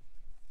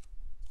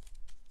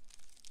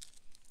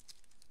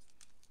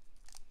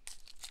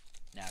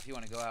 Now, if you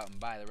want to go out and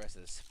buy the rest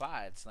of the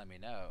spots, let me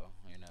know,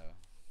 you know.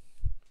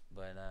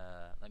 But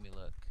let me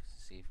look,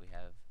 see if we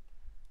have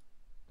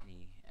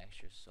any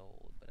extra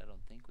sold, but I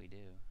don't think we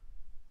do.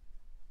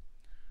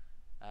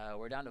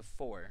 We're down to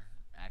 4,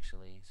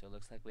 actually, so it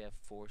looks like we have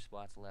 4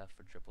 spots left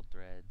for triple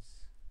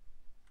threads.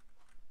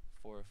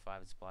 4 or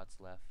 5 spots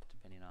left,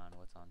 depending on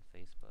what's on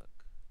Facebook.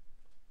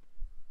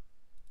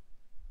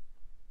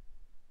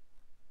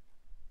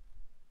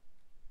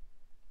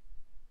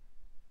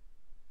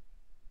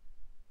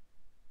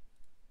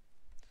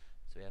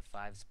 So we have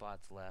 5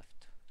 spots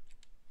left.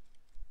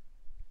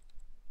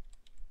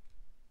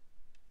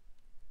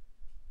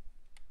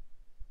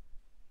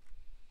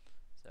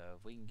 So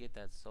if we can get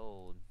that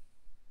sold,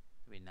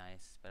 it'd be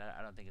nice. But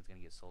I don't think it's going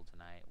to get sold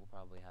tonight. We'll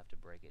probably have to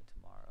break it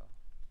tomorrow.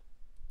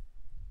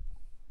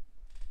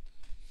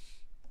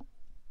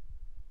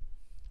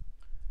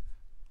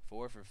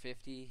 Four for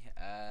 50.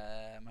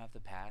 I'm going to have to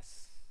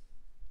pass.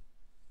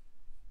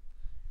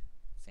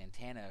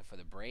 Santana for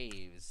the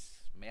Braves.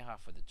 Meja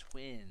for the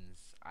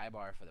Twins.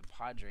 Ibar for the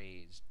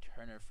Padres.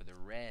 Turner for the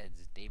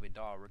Reds. David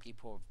Dahl, rookie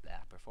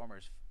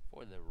performers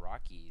for the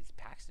Rockies.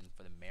 Paxton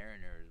for the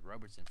Mariners.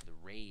 Robertson for the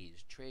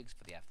Rays. Triggs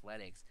for the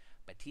Athletics.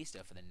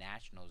 Batista for the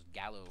Nationals.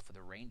 Gallo for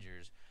the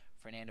Rangers.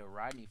 Fernando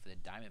Rodney for the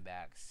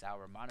Diamondbacks. Sal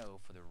Romano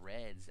for the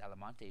Reds.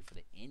 Almonte for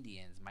the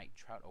Indians. Mike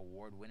Trout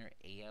award winner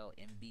AL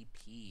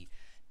MVP.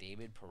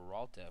 David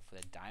Peralta for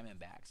the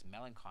Diamondbacks.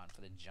 Melancon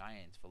for the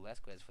Giants.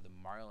 Velasquez for the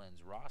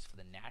Marlins. Ross for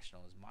the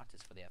Nationals.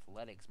 Montes for the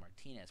Athletics.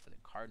 Martinez for the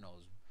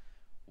Cardinals.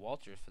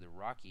 Walters for the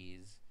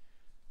Rockies.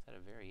 Is that a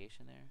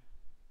variation there?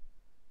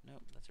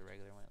 Nope, that's a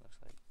regular one, it looks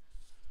like.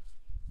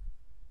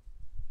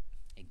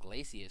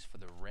 Iglesias for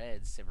the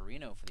Reds.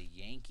 Severino for the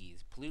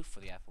Yankees. Plouffe for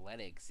the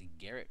Athletics.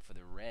 Garrett for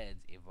the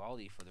Reds.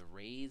 Evaldi for the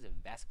Rays.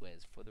 And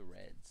Vasquez for the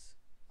Reds.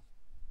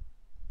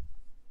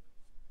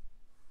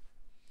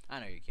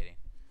 I know you're kidding.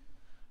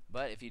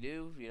 But if you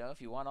do,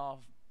 if you want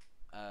all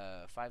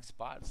 5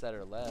 spots that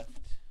are left,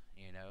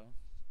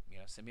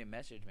 send me a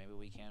message. Maybe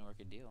we can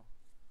work a deal.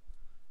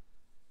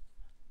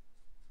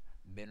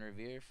 Ben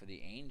Revere for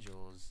the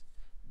Angels.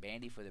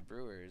 Bandy for the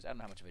Brewers. I don't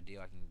know how much of a deal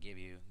I can give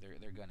you.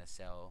 They're gonna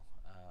sell.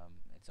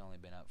 It's only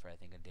been up for I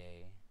think a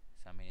day,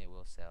 so I mean it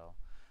will sell.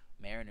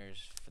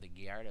 Mariners for the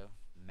Gallardo.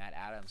 Matt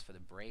Adams for the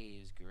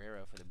Braves.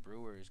 Guerrero for the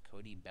Brewers.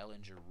 Cody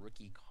Bellinger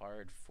rookie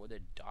card for the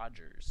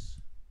Dodgers.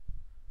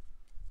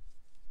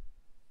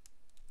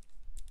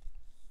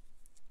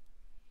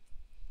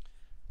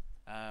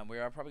 We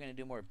are probably going to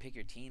do more pick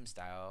your team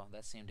style.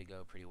 That seemed to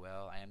go pretty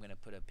well. I am going to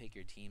put a pick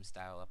your team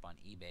style up on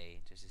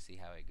eBay just to see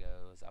how it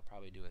goes. I'll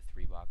probably do a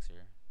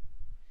 3-boxer.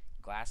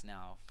 Glass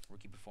now,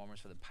 rookie performers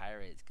for the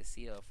Pirates.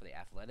 Castillo for the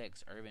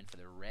Athletics. Irvin for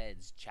the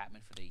Reds.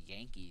 Chapman for the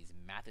Yankees.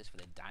 Mathis for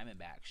the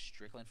Diamondbacks.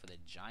 Strickland for the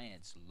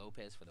Giants.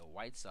 Lopez for the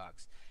White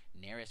Sox.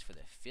 Neris for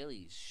the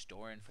Phillies.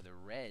 Storen for the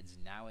Reds.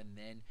 Now and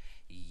then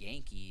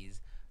Yankees.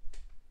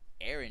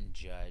 Aaron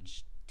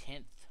Judge,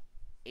 10th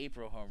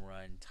April home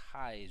run,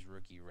 ties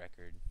rookie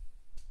record.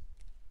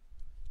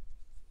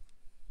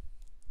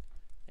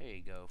 There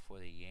you go for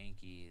the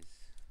Yankees.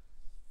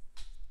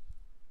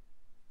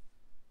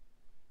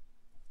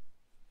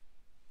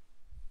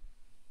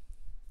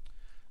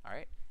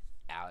 Alright.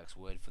 Alex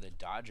Wood for the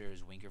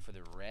Dodgers. Winker for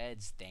the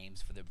Reds.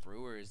 Thames for the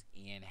Brewers.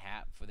 Ian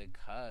Happ for the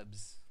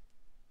Cubs.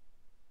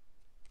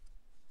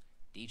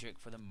 Dietrich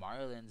for the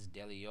Marlins.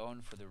 De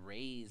Leon for the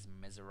Rays.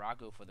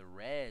 Mesoraco for the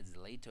Reds.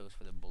 Latos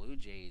for the Blue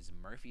Jays.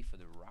 Murphy for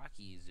the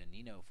Rockies.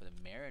 Zanino for the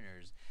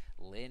Mariners.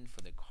 Lynn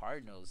for the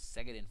Cardinals.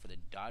 Seguin for the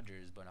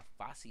Dodgers.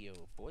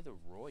 Bonifacio for the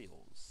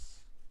Royals.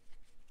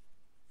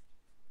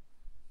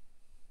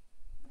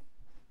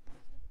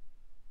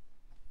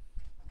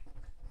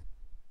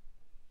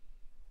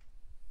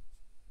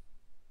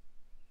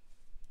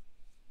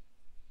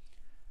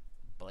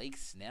 Blake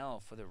Snell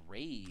for the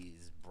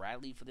Rays.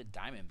 Bradley for the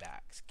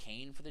Diamondbacks.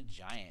 Kane for the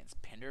Giants.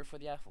 Pender for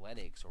the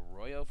Athletics.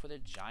 Arroyo for the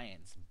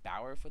Giants.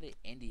 Bauer for the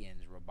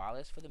Indians.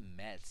 Robales for the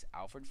Mets.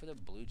 Alford for the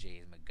Blue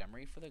Jays.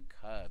 Montgomery for the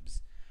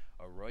Cubs.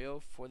 Arroyo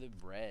for the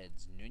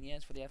Reds.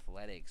 Nunez for the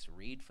Athletics.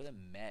 Reed for the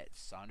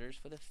Mets. Saunders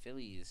for the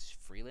Phillies.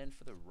 Freeland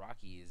for the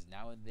Rockies.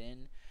 Now and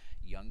then,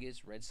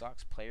 youngest Red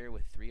Sox player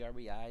with 3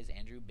 RBIs,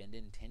 Andrew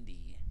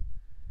Benintendi.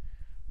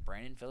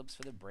 Brandon Phillips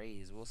for the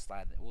Braves. We'll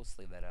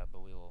sleeve that up,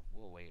 but we'll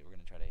wait. We're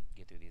gonna try to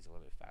get through these a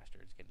little bit faster.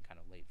 It's getting kind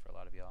of late for a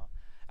lot of y'all.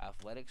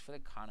 Athletics for the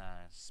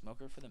Kana.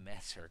 Smoker for the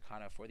Mets, or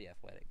Kana for the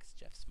Athletics.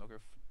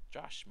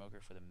 Josh Smoker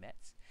for the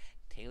Mets.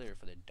 Taylor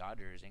for the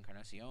Dodgers.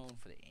 Encarnacion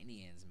for the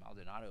Indians.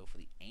 Maldonado for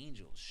the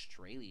Angels.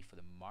 Straley for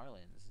the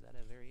Marlins. Is that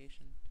a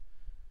variation?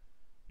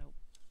 Nope.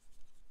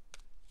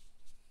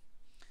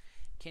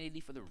 Kennedy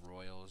for the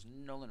Royals.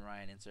 Nolan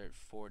Ryan, insert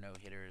 4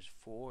 no-hitters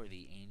for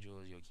the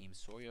Angels. Joakim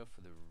Soria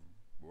for the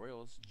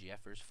Royals.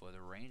 Jeffers for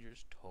the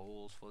Rangers.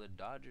 Tolles for the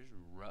Dodgers.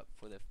 Rupp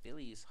for the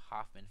Phillies.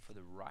 Hoffman for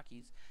the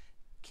Rockies.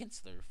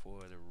 Kinsler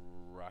for the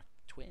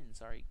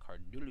Twins.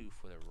 Cardullo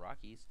for the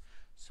Rockies.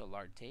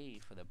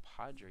 Solarte for the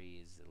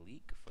Padres.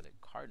 Leak for the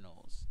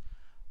Cardinals.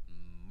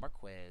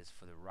 Marquez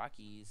for the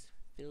Rockies.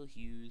 Phil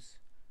Hughes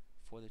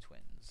for the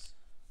Twins.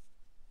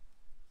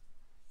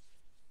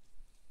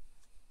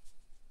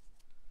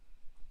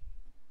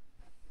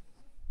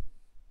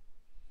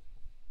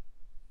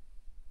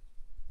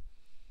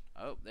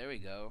 Oh, there we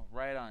go.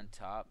 Right on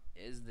top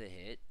is the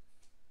hit.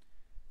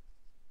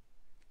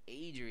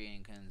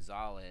 Adrian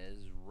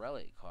Gonzalez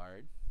relic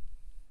card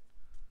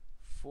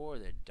for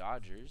the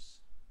Dodgers.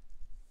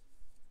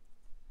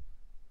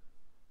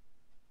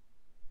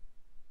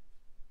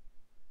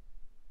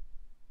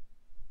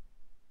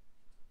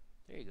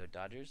 There you go,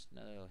 Dodgers.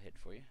 Another little hit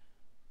for you.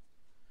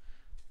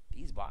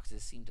 These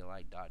boxes seem to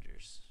like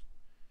Dodgers.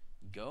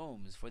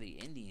 Gomes for the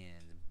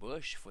Indians.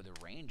 Bush for the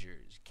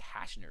Rangers.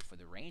 Cashner for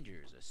the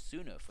Rangers.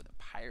 Osuna for the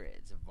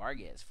Pirates.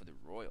 Vargas for the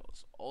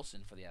Royals.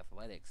 Olsen for the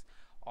Athletics.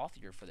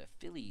 Althier for the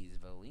Phillies.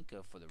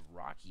 Valinka for the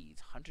Rockies.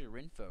 Hunter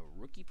Renfroe,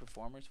 rookie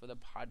performers for the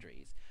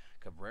Padres.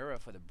 Cabrera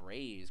for the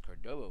Braves.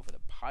 Cordoba for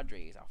the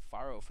Padres.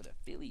 Alfaro for the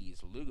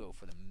Phillies. Lugo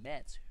for the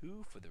Mets.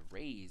 Hu for the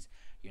Rays.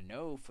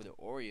 Yano for the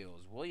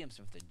Orioles.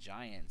 Williamson for the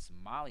Giants.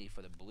 Molly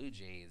for the Blue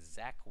Jays.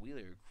 Zach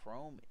Wheeler,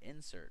 chrome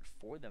insert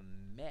for the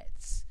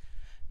Mets.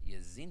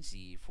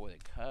 Yazinski for the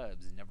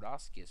Cubs.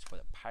 Nebraskis for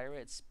the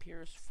Pirates.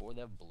 Pierce for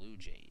the Blue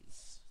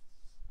Jays.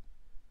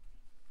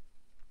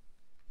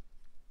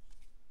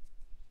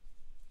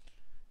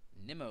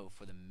 Nimmo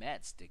for the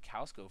Mets.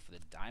 DeCalsco for the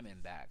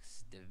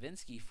Diamondbacks.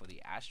 Davinsky for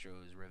the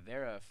Astros.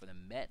 Rivera for the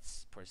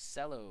Mets.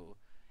 Porcello,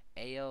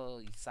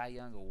 AL Cy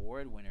Young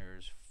Award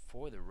winners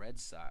for the Red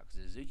Sox.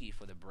 Suzuki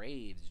for the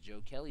Braves.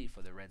 Joe Kelly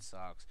for the Red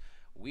Sox.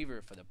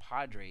 Weaver for the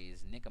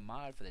Padres. Nick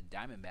Ahmad for the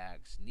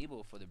Diamondbacks.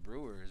 Nebel for the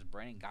Brewers.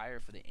 Brandon Geyer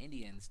for the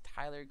Indians.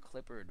 Tyler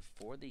Clippard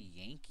for the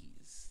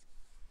Yankees.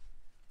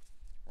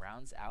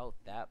 Rounds out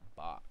that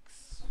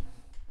box.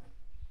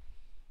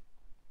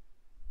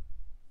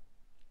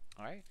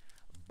 Alright,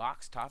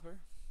 box topper.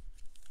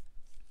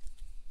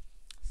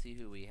 See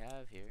who we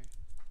have here.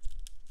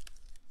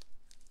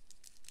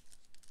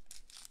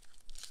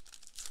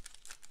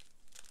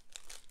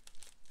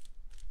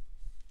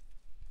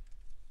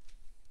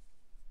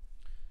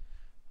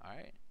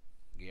 Alright.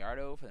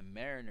 Gallardo for the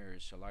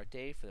Mariners.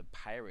 Solarte for the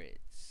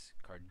Pirates.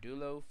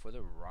 Cardullo for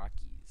the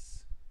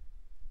Rockies.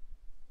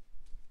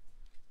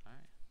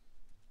 Alright.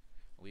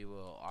 We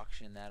will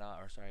auction that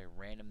off,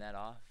 random that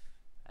off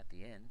at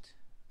the end.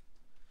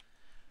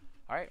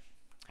 Alright.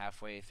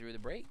 Halfway through the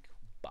break.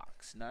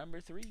 Box number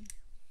 3.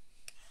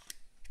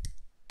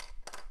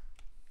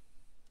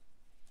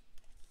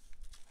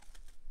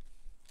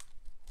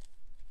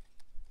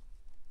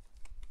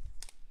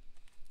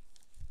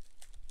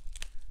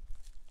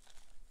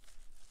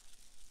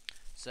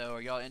 So,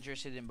 are y'all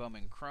interested in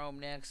Bowman Chrome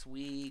next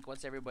week?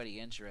 What's everybody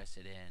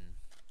interested in?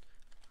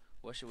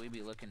 What should we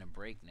be looking to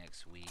break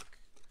next week?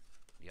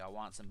 Y'all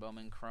want some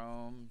Bowman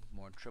Chrome?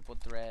 More triple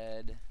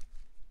thread?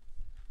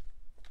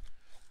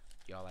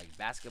 Y'all like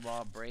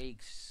basketball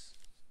breaks?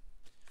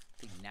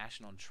 I think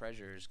National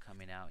Treasure is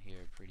coming out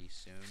here pretty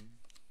soon.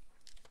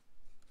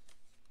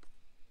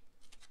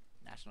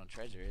 National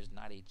Treasure is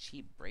not a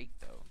cheap break,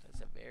 though.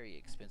 That's a very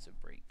expensive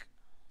break.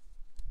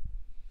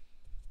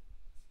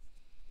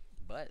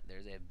 But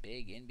there's a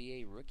big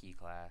NBA rookie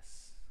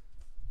class.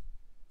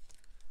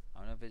 I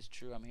don't know if it's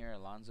true. I'm hearing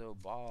Alonzo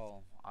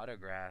Ball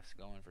autographs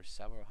going for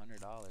several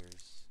 $100.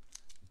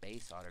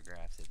 Base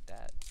autographs at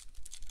that.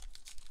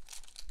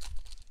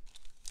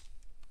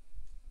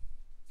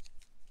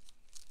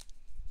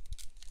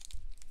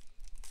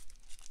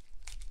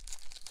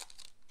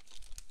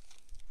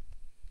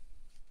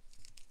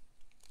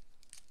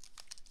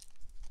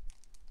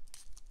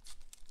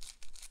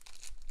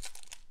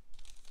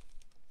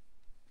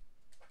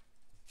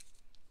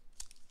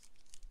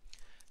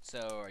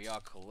 So, are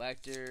y'all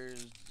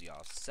collectors?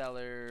 Y'all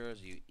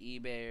sellers? You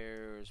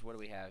eBayers? What do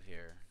we have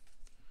here?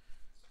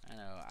 I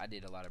know I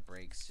did a lot of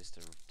breaks just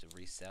to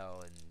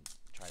resell and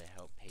try to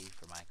help pay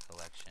for my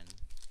collection.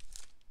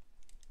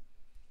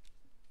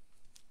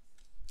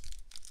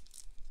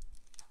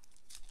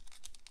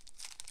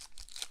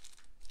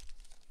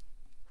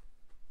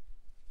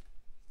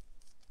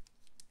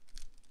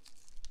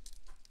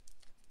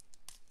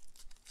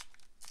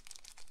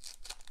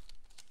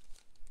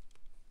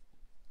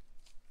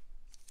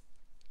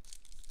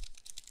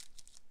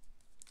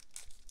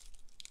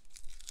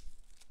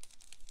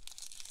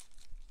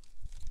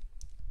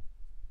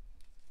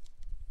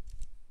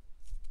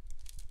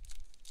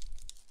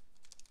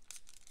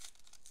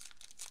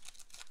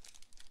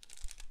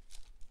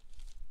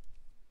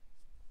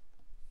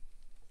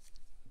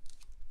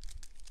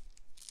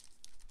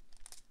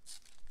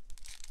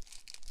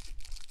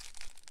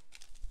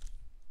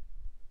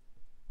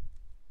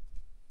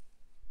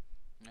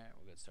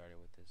 started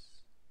with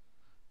this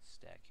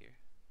stack here.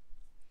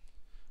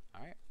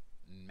 All right.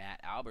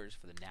 Matt Albers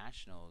for the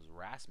Nationals,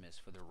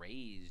 Rasmus for the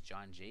Rays,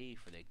 John Jay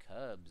for the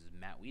Cubs,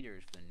 Matt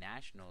Wieters for the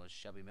Nationals,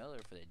 Shelby Miller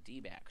for the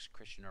D-backs,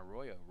 Christian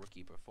Arroyo,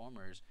 rookie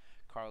performers,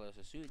 Carlos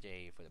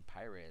Asute for the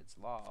Pirates,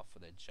 Law for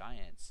the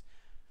Giants,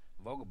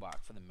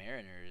 Vogelbach for the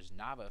Mariners,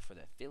 Nava for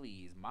the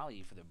Phillies,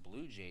 Molly for the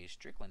Blue Jays,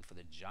 Strickland for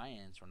the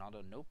Giants,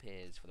 Ronaldo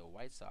Lopez for the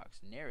White Sox,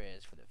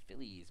 Neres for the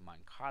Phillies,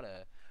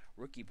 Moncada,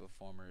 rookie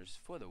performers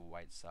for the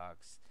White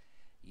Sox,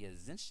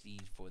 Yazinski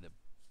for the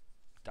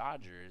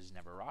Dodgers,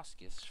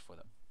 Neveraskis for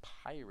the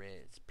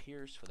Pirates,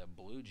 Pierce for the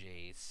Blue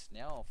Jays,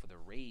 Snell for the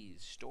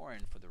Rays,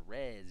 Storen for the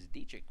Reds,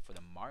 Dietrich for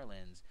the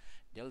Marlins,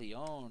 De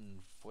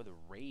Leon for the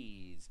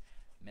Rays,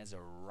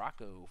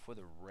 Mesoraco for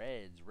the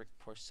Reds, Rick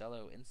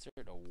Porcello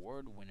insert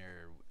award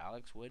winner,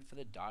 Alex Wood for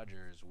the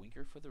Dodgers,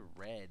 Winker for the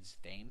Reds,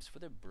 Thames for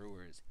the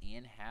Brewers,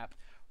 Ian Happ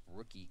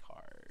rookie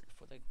card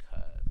for the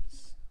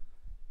Cubs.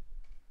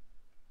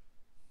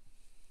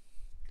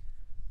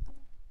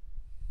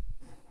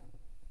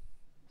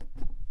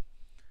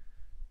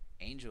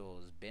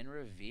 Angels, Ben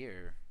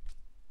Revere,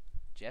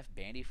 Jeff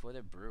Bandy for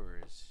the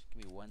Brewers.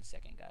 Give me 1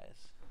 second,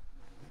 guys.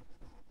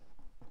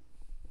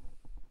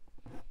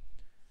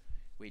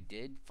 We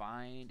did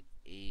find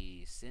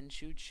a Sin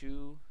Chu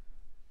Chu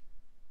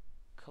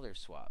color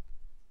swap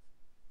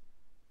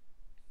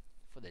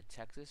for the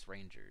Texas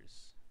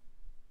Rangers.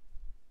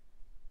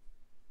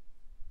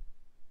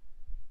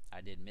 I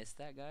did miss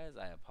that, guys.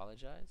 I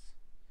apologize.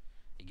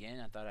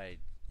 Again, I thought I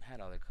had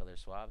all the color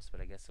swaps,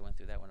 but I guess I went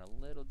through that one a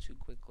little too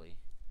quickly.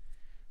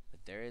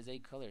 But there is a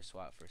color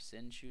swap for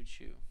Sin Chu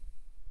Chu.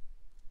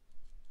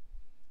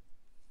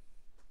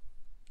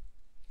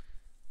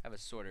 I have a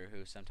sorter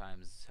who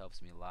sometimes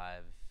helps me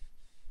live,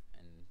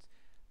 and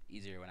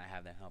easier when I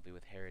have them help me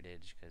with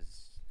Heritage,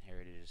 because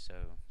Heritage is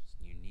so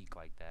unique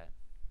like that.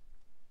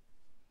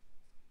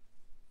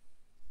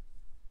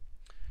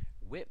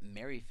 Whit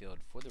Merrifield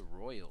for the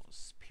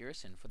Royals,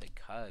 Pearson for the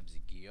Cubs,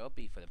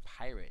 Giopi for the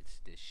Pirates,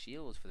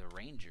 DeShields for the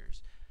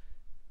Rangers,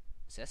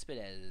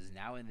 Cespedes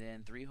now and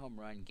then 3-home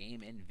run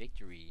game in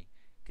victory,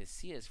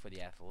 Casillas for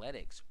the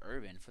Athletics,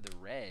 Urban for the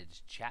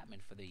Reds, Chapman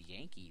for the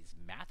Yankees,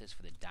 Mathis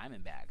for the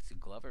Diamondbacks,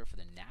 Glover for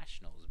the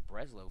Nationals,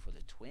 Breslow for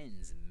the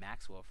Twins,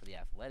 Maxwell for the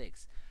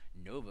Athletics,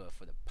 Nova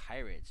for the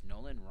Pirates,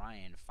 Nolan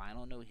Ryan,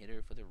 final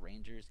no-hitter for the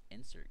Rangers,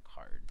 insert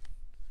card.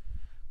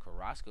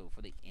 Carrasco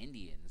for the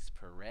Indians,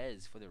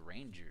 Perez for the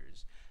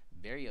Rangers,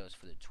 Berrios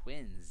for the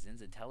Twins,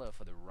 Zenzatella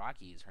for the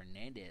Rockies,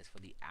 Hernandez for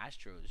the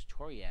Astros,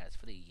 Torres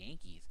for the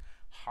Yankees,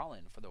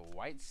 Holland for the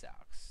White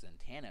Sox,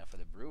 Santana for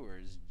the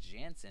Brewers,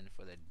 Jansen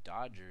for the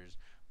Dodgers,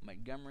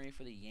 Montgomery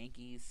for the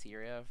Yankees,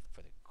 Sierra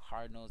for the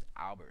Cardinals,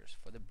 Albers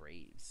for the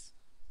Braves.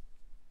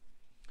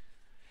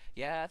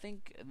 Yeah, I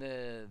think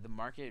the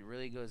market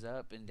really goes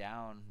up and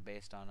down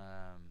based on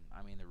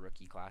the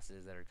rookie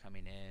classes that are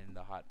coming in,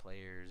 the hot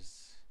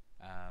players.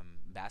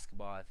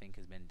 Basketball, I think,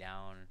 has been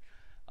down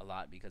a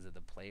lot because of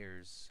the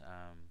players.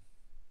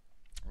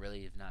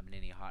 Really have not been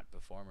any hot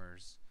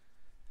performers.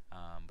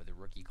 But the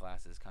rookie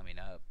class is coming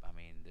up. I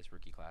mean, this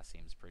rookie class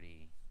seems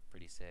pretty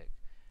sick.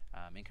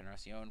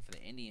 Encarnacion for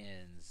the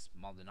Indians,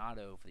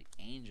 Maldonado for the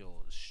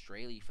Angels,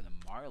 Straley for the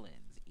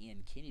Marlins,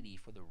 Ian Kennedy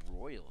for the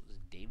Royals,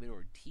 David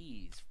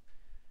Ortiz,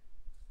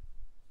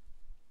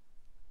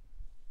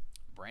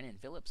 Brandon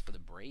Phillips for the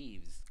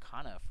Braves,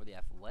 Kana for the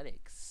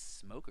Athletics,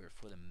 Smoker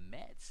for the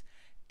Mets,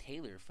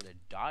 Taylor for the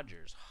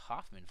Dodgers,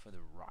 Hoffman for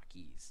the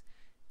Rockies,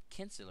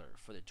 Kinsler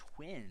for the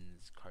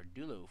Twins,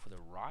 Cardullo for the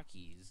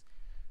Rockies,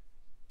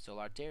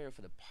 Solarte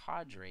for the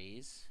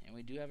Padres, and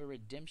we do have a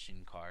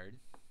redemption card.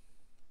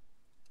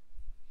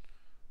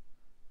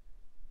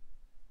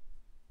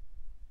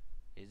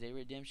 Is a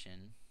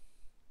redemption.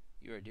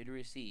 You are due to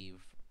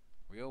receive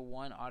Real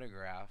 1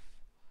 autograph,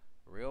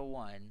 Real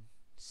 1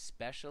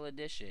 special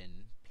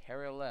edition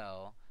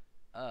parallel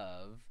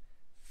of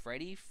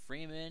Freddie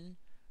Freeman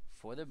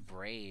for the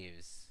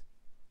Braves.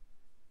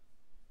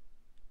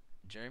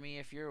 Jeremy,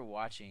 if you're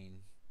watching,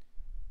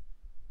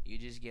 you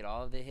just get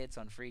all of the hits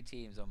on free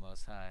teams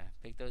almost, huh?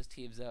 Pick those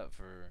teams up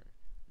for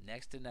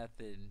next to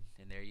nothing,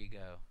 and there you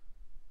go.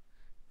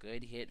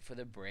 Good hit for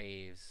the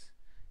Braves.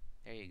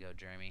 There you go,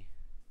 Jeremy.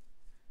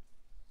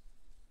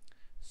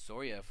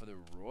 Soria for the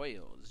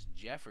Royals,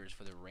 Jeffers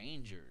for the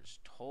Rangers,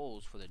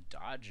 Tolles for the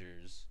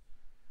Dodgers,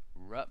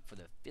 Rupp for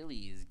the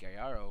Phillies,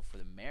 Gallardo for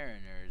the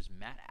Mariners,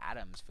 Matt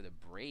Adams for the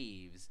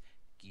Braves,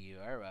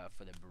 Guerra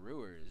for the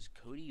Brewers,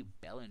 Cody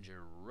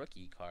Bellinger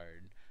rookie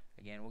card.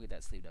 Again, we'll get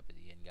that sleeved up at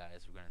the end,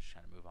 guys. We're going to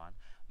try to move on.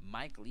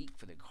 Mike Leake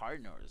for the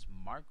Cardinals,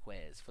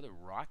 Marquez for the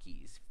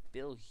Rockies,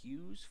 Phil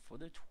Hughes for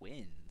the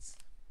Twins.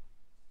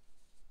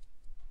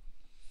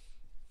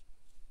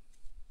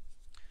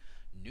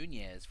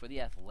 Nunez for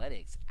the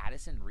Athletics,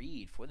 Addison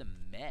Reed for the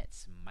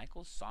Mets,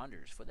 Michael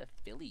Saunders for the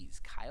Phillies,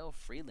 Kyle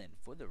Freeland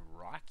for the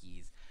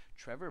Rockies,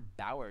 Trevor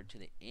Bauer to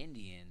the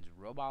Indians,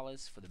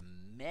 Robalis for the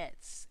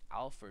Mets,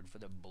 Alford for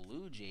the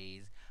Blue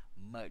Jays,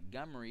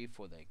 Montgomery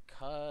for the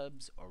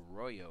Cubs,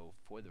 Arroyo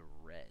for the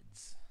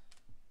Reds.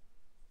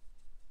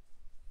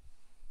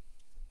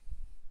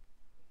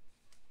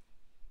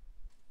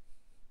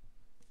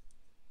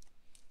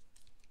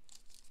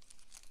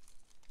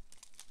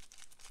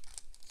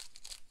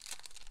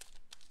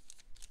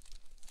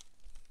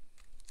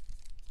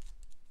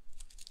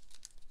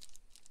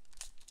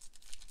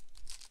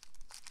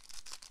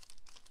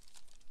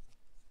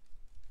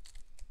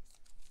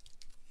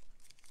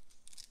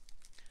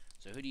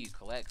 So who do you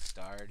collect,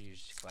 Star? Do you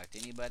just collect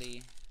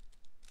anybody?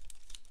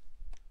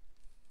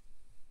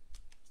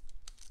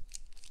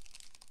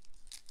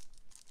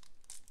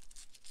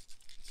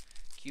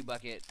 Q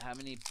Bucket, how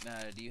many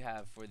do you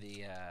have for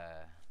the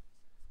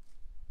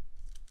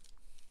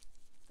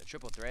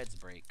triple threads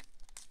break?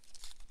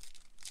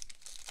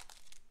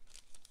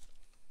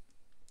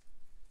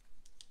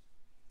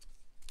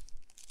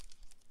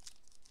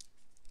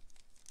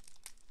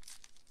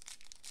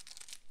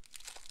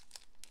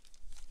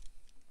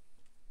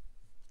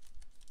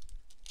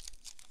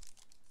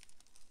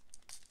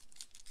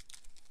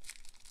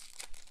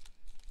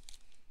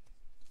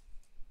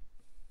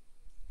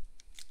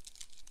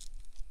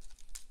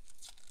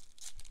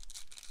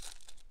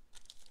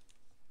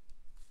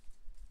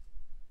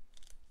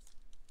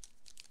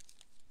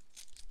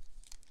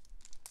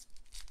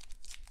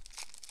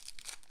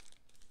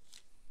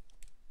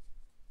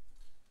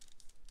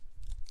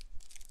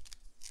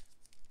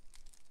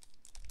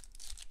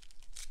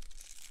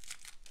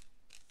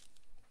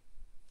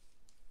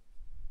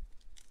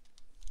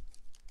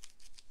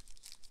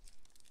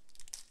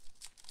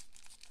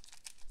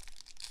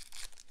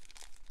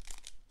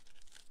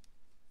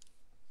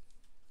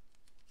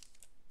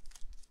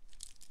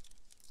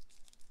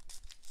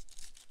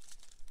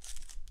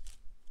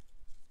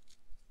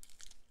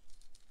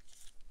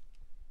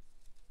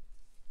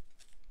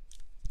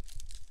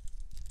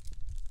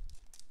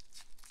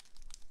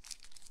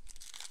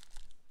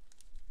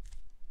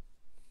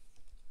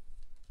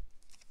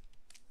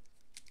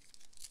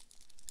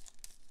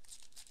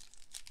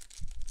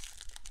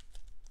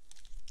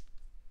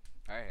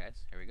 Alright,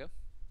 guys, here we go.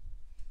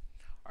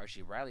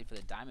 Archie Riley for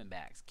the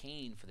Diamondbacks,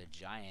 Kane for the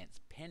Giants,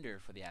 Pender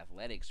for the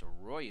Athletics,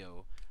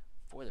 Arroyo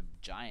for the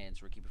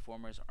Giants, rookie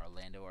performers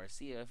Orlando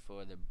Arcia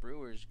for the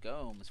Brewers,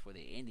 Gomes for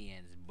the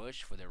Indians,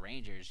 Bush for the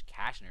Rangers,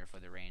 Cashner for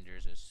the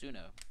Rangers,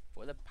 Osuna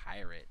for the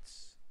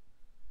Pirates.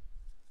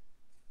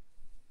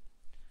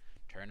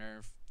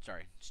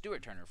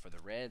 Stuart Turner for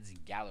the Reds,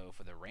 Gallo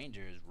for the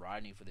Rangers,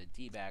 Rodney for the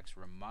D-backs,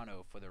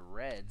 Romano for the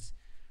Reds.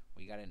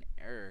 We got an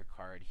error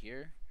card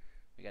here.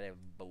 We got a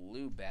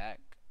blue back,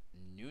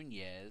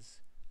 Nunez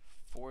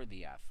for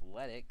the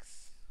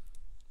Athletics.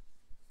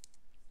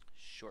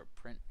 Short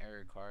print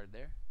error card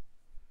there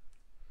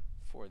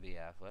for the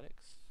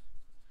Athletics.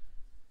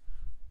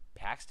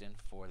 Paxton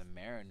for the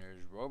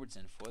Mariners,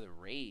 Robertson for the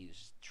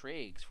Rays,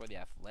 Triggs for the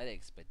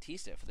Athletics,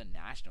 Batista for the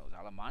Nationals,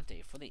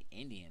 Almonte for the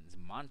Indians,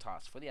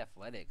 Montas for the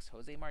Athletics,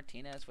 Jose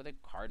Martinez for the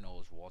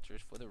Cardinals,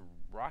 Walters for the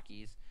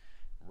Rockies,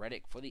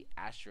 Reddick for the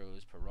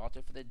Astros,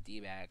 Peralta for the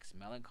D-backs,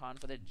 Melancon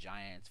for the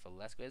Giants,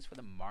 Velasquez for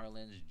the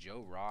Marlins,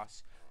 Joe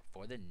Ross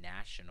for the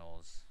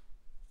Nationals.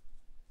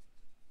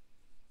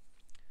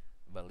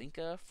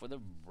 Valinka for the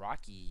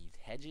Rockies,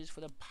 Hedges for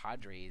the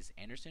Padres,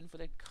 Anderson for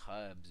the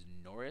Cubs,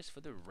 Norris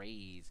for the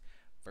Rays,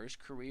 first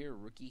career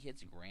rookie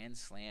hits grand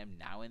slam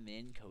now and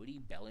then, Cody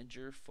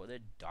Bellinger for the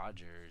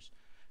Dodgers,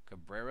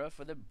 Cabrera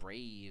for the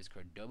Braves,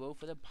 Cordobo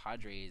for the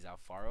Padres,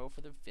 Alfaro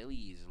for the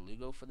Phillies,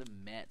 Lugo for the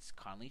Mets,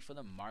 Conley for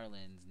the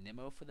Marlins,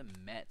 Nimmo for the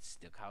Mets,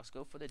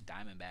 Stokowsko for the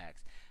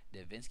Diamondbacks,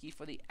 Davinsky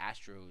for the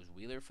Astros,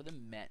 Wheeler for the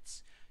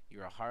Mets,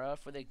 Urahara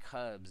for the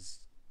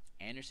Cubs,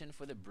 Anderson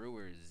for the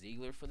Brewers,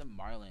 Ziegler for the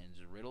Marlins,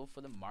 Riddle for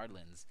the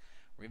Marlins,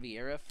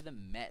 Riviera for the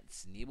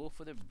Mets, Nebel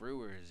for the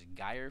Brewers,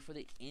 Geyer for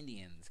the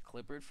Indians,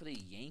 Clippard for the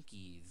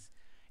Yankees,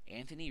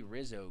 Anthony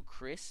Rizzo,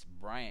 Chris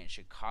Bryant,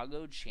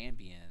 Chicago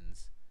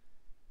Champions.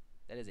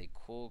 That is a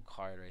cool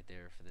card right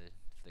there for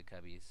the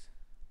Cubbies.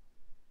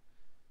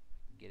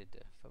 Get it to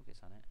focus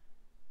on it.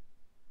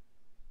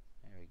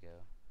 There we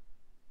go.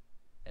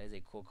 That is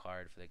a cool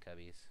card for the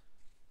Cubbies.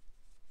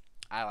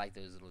 I like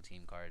those little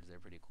team cards. They're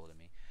pretty cool to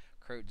me.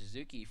 Kurt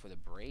Suzuki for the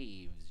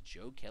Braves,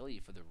 Joe Kelly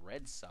for the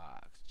Red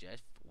Sox,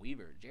 Jared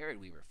Weaver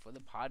for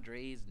the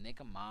Padres, Nick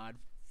Ahmad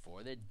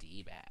for the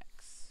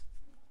D-backs.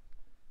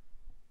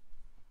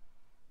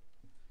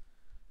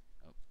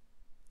 Oh,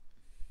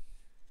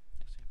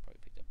 actually, I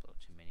probably picked up a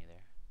little too many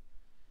there.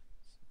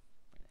 Let's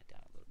bring that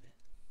down a little bit.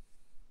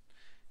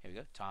 Here we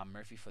go. Tom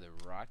Murphy for the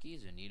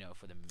Rockies, Zunino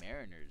for the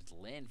Mariners,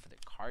 Lynn for the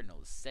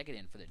Cardinals,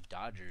 Sekinen for the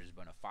Dodgers,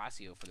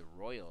 Bonifacio for the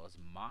Royals,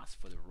 Moss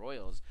for the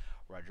Royals,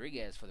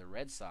 Rodriguez for the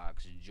Red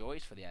Sox,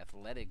 Joyce for the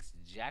Athletics,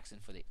 Jackson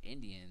for the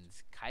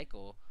Indians,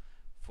 Keuchel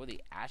for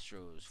the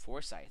Astros,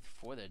 Forsythe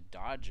for the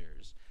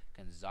Dodgers,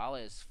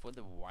 Gonzalez for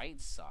the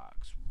White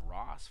Sox,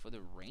 Ross for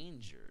the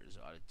Rangers,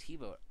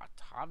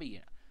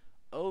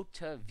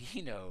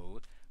 Ottavino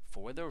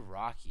for the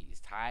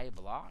Rockies, Ty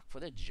Block for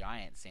the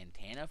Giants,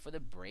 Santana for the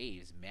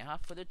Braves, Meja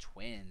for the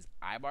Twins,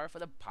 Ibar for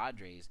the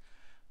Padres,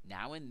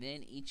 now and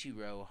then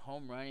Ichiro,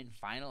 home run and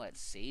final at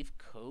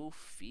Safeco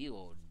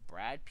Field,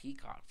 Brad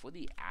Peacock for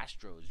the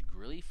Astros,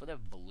 Grilly for the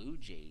Blue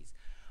Jays,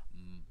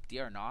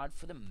 D'Arnaud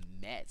for the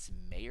Mets,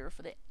 Mayer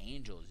for the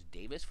Angels,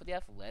 Davis for the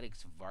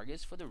Athletics,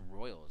 Vargas for the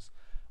Royals,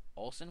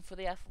 Olsen for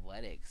the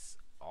Athletics,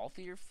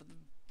 Althier for the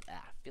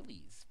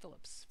Phillies,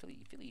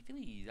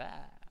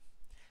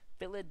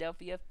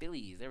 Philadelphia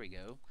Phillies, there we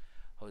go.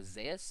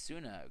 Jose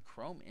Osuna,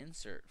 chrome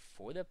insert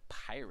for the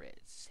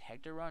Pirates,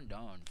 Hector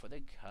Rondon for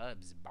the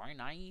Cubs,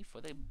 Barnai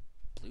for the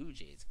Blue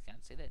Jays.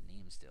 Can't say that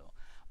name still.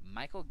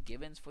 Michael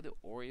Gibbons for the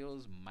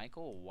Orioles.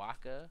 Michael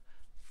Waka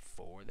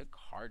for the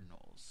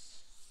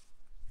Cardinals.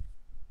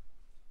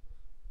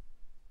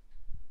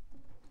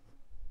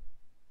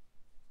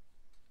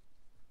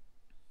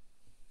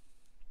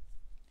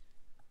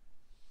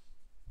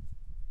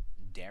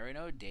 Darren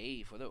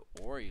O'Day for the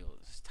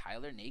Orioles.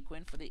 Tyler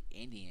Naquin for the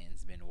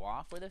Indians.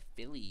 Benoit for the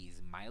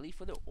Phillies. Miley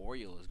for the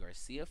Orioles.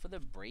 Garcia for the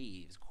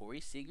Braves.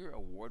 Corey Seager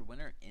Award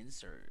winner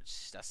insert.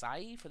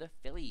 Stasai for the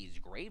Phillies.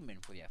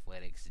 Graveman for the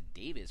Athletics.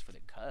 Davis for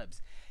the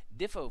Cubs.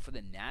 Diffo for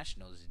the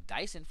Nationals.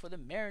 Dyson for the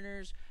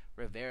Mariners.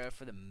 Rivera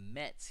for the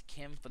Mets.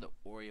 Kim for the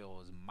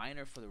Orioles.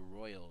 Minor for the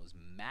Royals.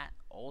 Matt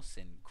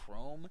Olson.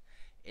 Chrome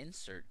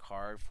insert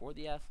card for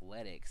the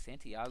Athletics.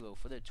 Santiago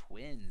for the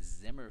Twins.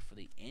 Zimmer for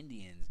the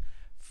Indians.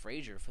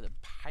 Frazier for the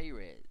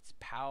Pirates,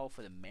 Powell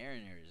for the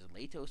Mariners,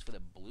 Latos for the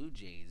Blue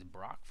Jays,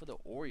 Brock for the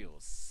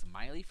Orioles,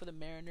 Smiley for the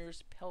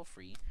Mariners,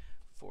 Pelfrey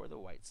for the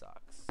White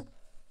Sox.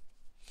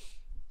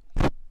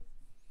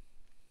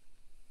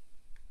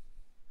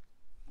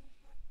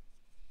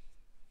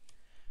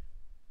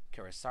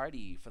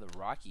 Karasardi for the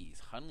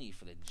Rockies, Hunley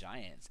for the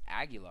Giants,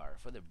 Aguilar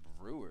for the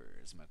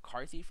Brewers,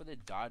 McCarthy for the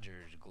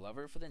Dodgers,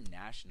 Glover for the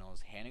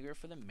Nationals, Haniger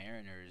for the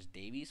Mariners,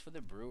 Davies for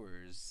the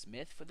Brewers,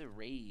 Smith for the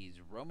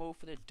Rays, Romo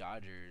for the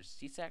Dodgers,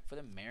 Cisak for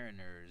the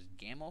Mariners,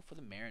 Gamble for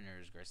the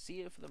Mariners,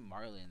 Garcia for the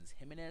Marlins,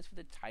 Jimenez for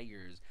the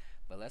Tigers,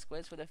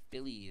 Velasquez for the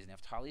Phillies,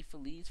 Neftali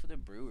Feliz for the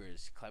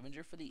Brewers,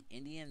 Clevenger for the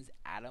Indians,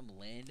 Adam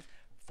Lind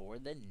for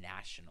the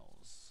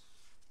Nationals.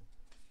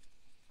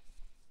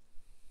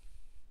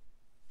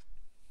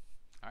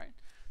 Alright,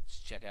 let's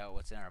check out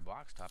what's in our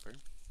box topper.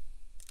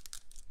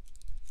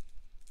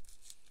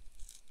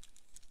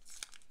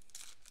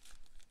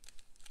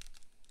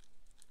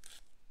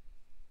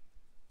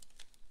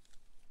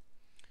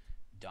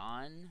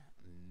 Don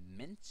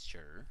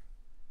Mincher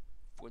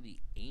for the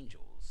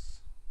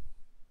Angels.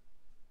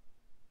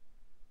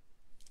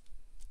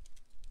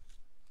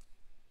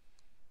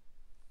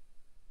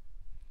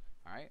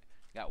 Alright,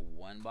 got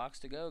one box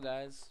to go,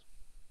 guys.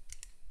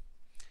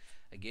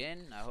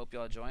 Again, I hope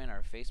y'all join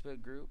our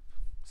Facebook group,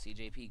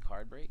 CJP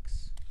Card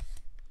Breaks.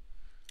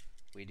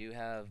 We do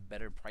have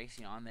better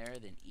pricing on there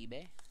than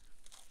eBay.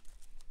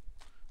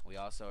 We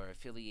also are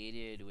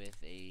affiliated with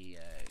a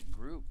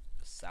group,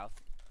 Southeastern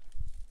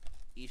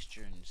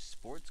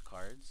Sports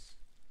Cards.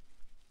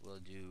 We'll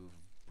do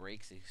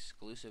breaks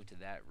exclusive to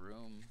that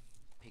room,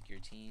 pick your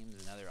teams,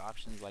 and other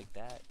options like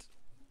that.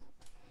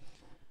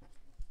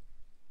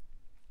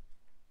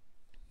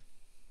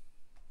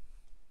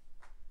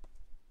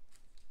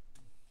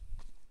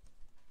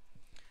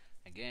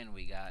 Again,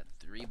 we got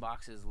 3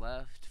 boxes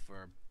left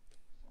for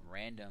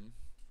random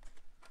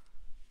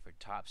for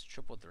Topps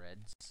Triple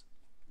Threads.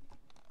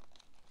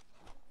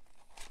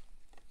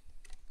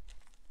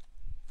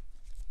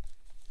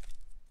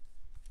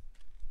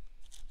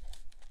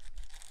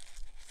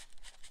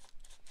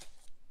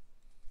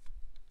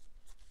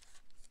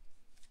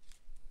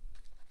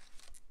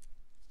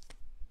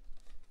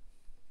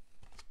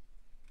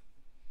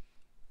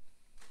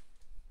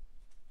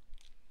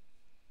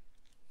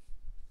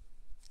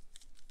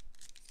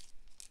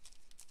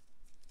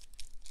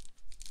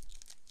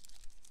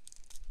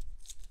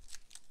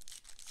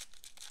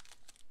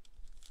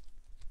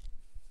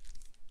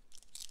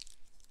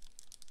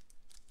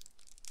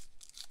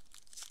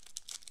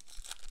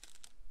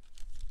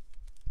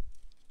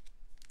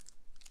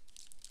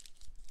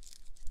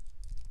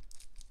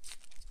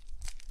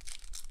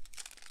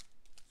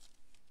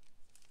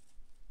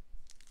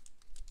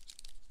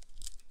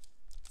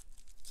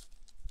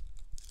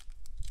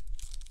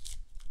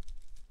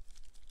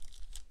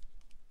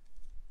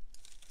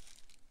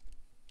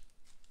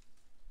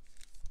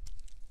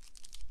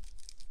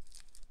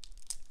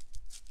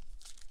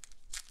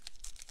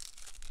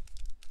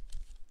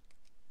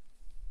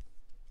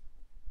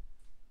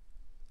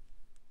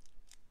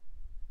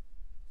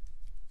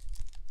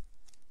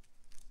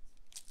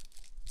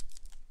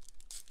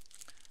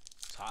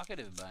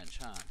 Talkative bunch,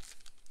 huh?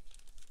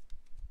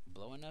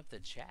 Blowing up the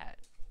chat.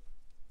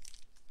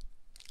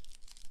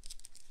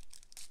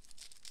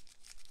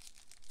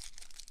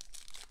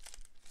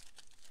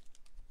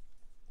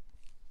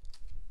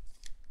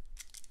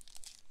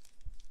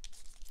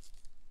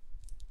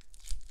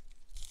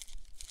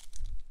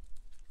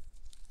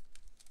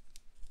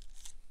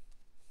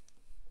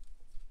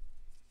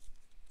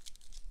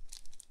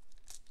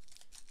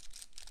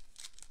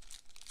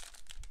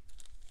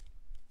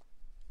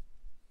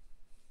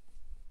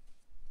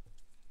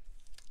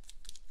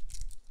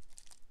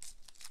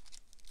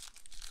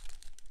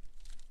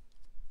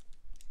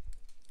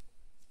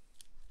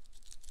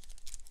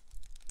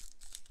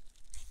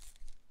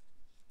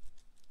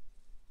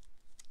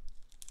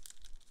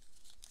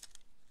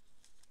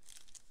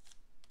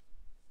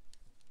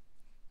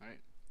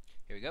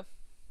 Here we go.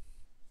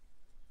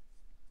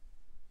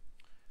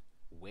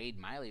 Wade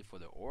Miley for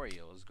the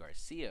Orioles.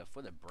 Garcia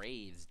for the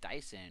Braves.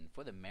 Dyson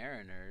for the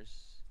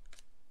Mariners.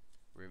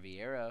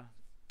 Rivera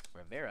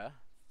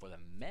For the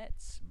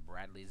Mets,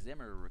 Bradley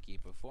Zimmer, rookie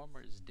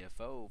performers.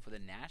 Defoe for the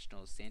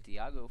Nationals.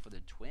 Santiago for the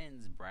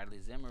Twins. Bradley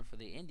Zimmer for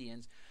the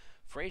Indians.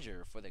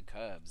 Frazier for the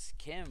Cubs.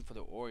 Kim for the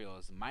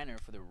Orioles. Minor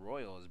for the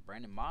Royals.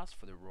 Brandon Moss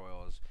for the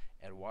Royals.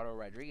 Eduardo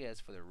Rodriguez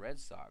for the Red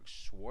Sox.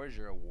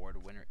 Schwarzer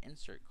Award winner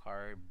insert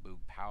card.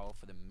 Boog Powell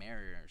for the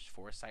Mariners.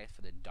 Forsythe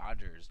for the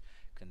Dodgers.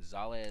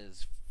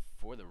 Gonzalez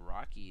for the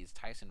Rockies.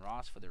 Tyson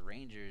Ross for the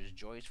Rangers.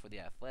 Joyce for the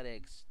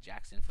Athletics.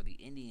 Jackson for the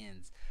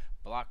Indians.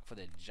 Block for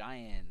the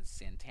Giants.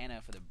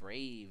 Santana for the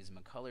Braves.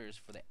 McCullers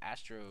for the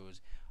Astros.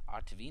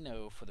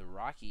 Ottavino for the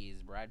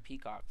Rockies. Brad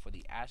Peacock for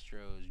the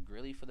Astros.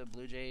 Grilly for the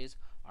Blue Jays.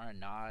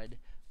 Arnaud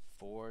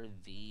for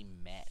the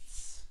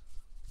Mets.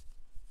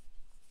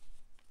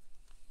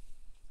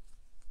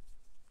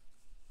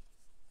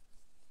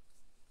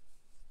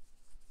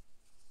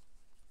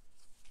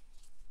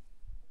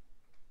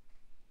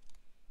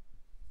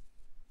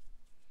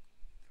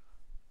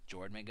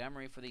 Jordan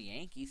Montgomery for the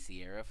Yankees,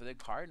 Sierra for the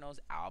Cardinals,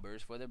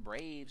 Albers for the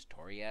Braves,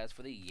 Torres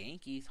for the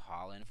Yankees,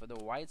 Holland for the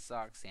White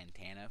Sox,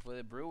 Santana for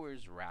the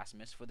Brewers,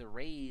 Rasmus for the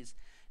Rays.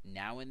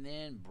 Now and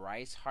then,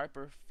 Bryce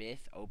Harper,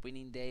 5th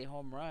opening day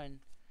home run.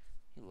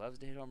 He loves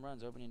to hit home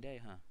runs opening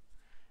day, huh?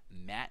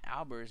 Matt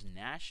Albers,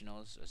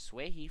 Nationals,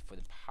 Asuehi for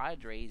the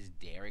Padres,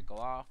 Derek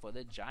Law for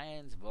the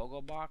Giants,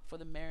 Vogelbach for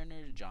the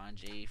Mariners, John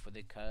Jay for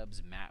the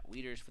Cubs, Matt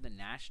Wieters for the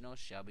Nationals,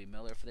 Shelby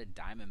Miller for the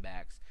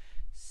Diamondbacks,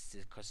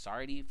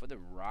 Casardi for the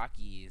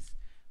Rockies.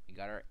 We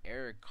got our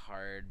error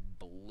card,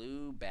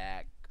 blue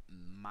back,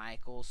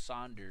 Michael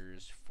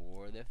Saunders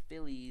for the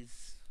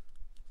Phillies.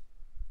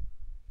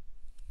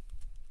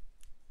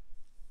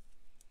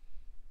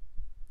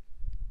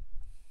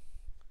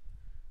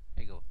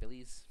 There you go,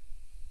 Phillies.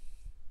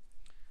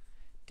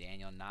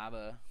 Daniel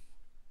Nava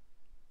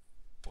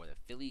for the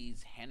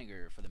Phillies,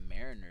 Haniger for the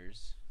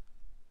Mariners,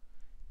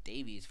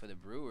 Davies for the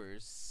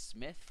Brewers,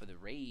 Smith for the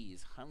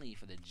Rays, Hunley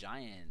for the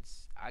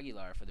Giants,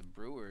 Aguilar for the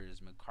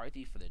Brewers,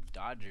 McCarthy for the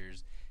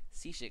Dodgers,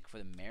 Cishek for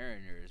the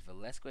Mariners,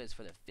 Velasquez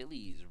for the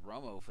Phillies,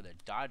 Romo for the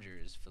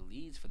Dodgers,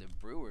 Feliz for the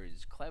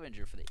Brewers,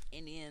 Clevenger for the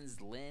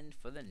Indians, Lind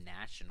for the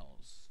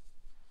Nationals.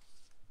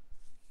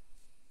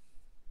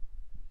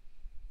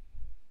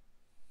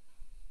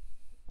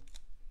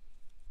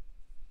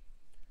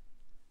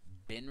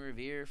 Ben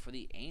Revere for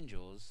the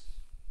Angels.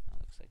 That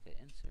looks like an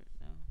insert.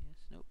 No, yes,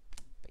 nope.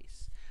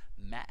 Base.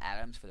 Matt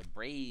Adams for the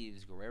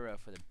Braves. Guerrero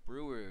for the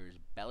Brewers.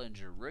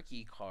 Bellinger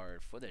rookie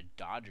card for the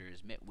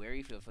Dodgers. Mitt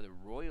Wearyfield for the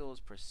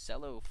Royals.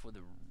 Porcello for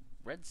the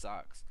Red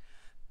Sox.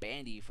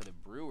 Bandy for the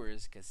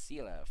Brewers.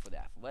 Casilla for the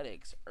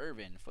Athletics.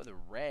 Irvin for the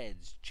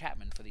Reds.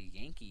 Chapman for the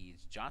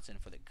Yankees. Johnson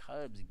for the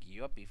Cubs.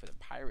 Giupi for the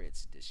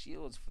Pirates.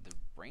 DeShields for the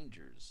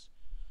Rangers.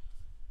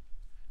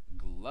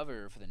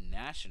 Glover for the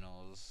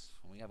Nationals.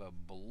 We have a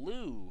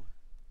blue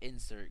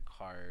insert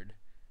card.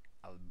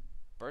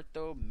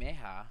 Alberto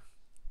Meja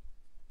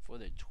for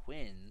the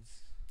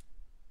Twins.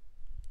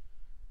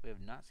 We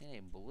have not seen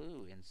a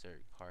blue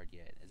insert card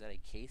yet. Is that a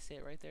case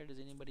hit right there? Does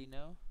anybody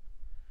know?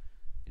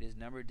 It is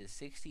numbered to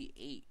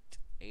 68.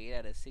 8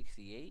 out of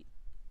 68.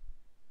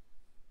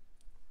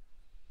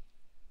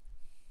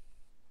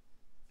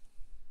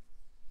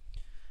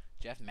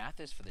 Jeff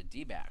Mathis for the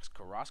D-backs,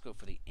 Carrasco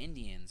for the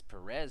Indians,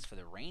 Perez for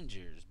the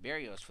Rangers,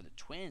 Berrios for the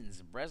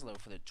Twins, Breslow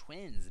for the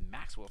Twins,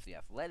 Maxwell for the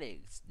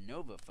Athletics,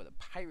 Nova for the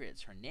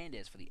Pirates,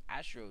 Hernandez for the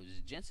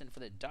Astros, Jensen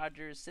for the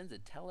Dodgers,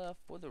 Senzatella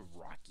for the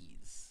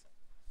Rockies.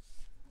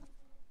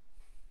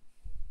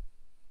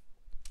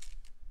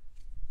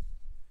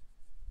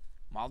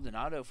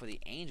 Maldonado for the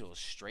Angels,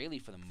 Straley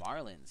for the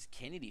Marlins,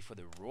 Kennedy for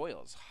the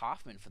Royals,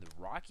 Hoffman for the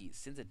Rockies,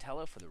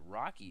 Senzatella for the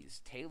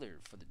Rockies,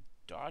 Taylor for the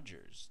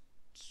Dodgers,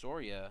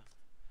 Soria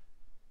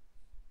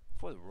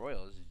for the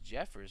Royals,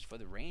 Jeffers for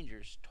the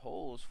Rangers,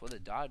 Tolles for the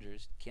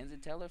Dodgers,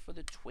 Kenzatella for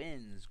the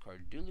Twins,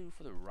 Cardullo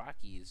for the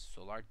Rockies,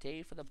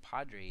 Solarte for the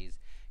Padres,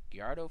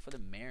 Gallardo for the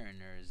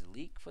Mariners,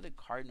 Leak for the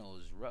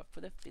Cardinals, Rupp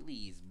for the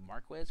Phillies,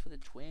 Marquez for the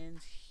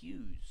Twins,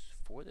 Hughes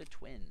for the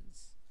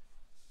Twins.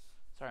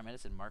 Sorry, I meant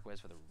to say Marquez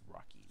for the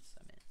Rockies.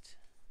 I meant.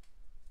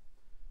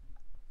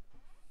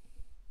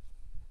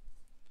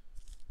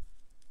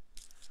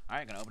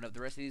 Alright, gonna open up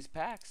the rest of these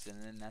packs,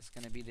 and then that's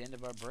gonna be the end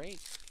of our break.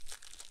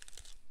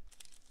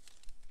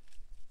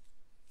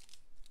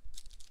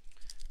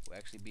 We'll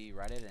actually be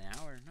right at an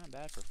hour. Not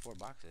bad for 4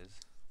 boxes.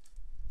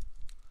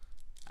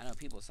 I know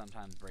people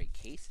sometimes break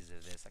cases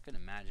of this. I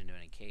couldn't imagine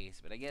doing a case,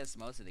 but I guess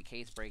most of the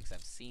case breaks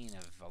I've seen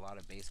of a lot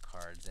of base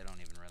cards, they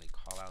don't even really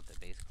call out the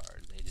base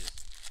cards.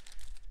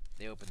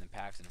 They open the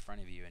packs in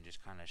front of you and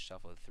just kind of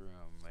shuffle through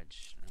them,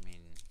 which, I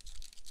mean,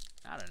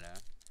 I don't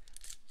know.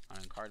 On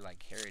a card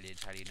like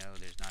Heritage, how do you know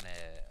there's not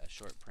a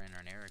short print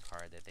or an error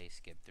card that they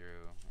skip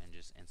through and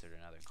just insert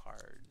another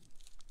card?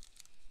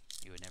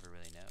 You would never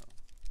really know.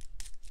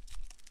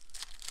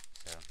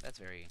 So that's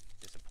very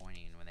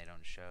disappointing when they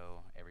don't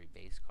show every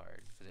base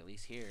card. Because at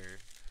least here,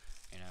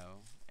 you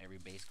know, every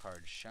base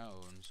card's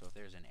shown. So if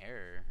there's an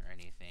error or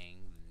anything,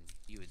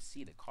 you would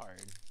see the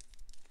card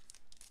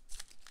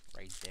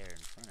right there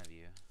in front of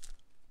you.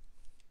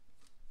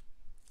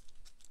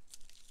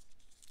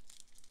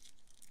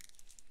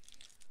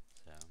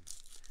 So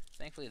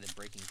Thankfully, the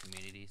breaking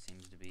community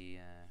seems to be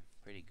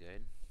pretty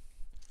good.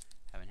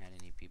 Haven't had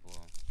any people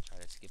try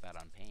to skip out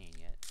on paying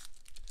yet.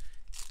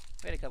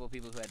 We had a couple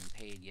people who hadn't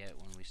paid yet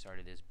when we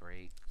started this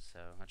break, so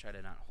I try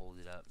to not hold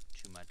it up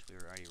too much. We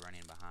were already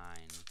running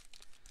behind,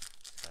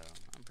 so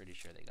I'm pretty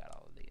sure they got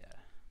all of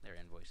their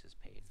invoices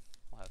paid.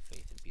 We'll have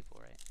faith in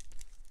people, right?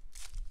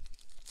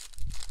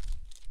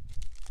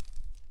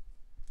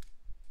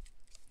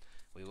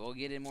 We will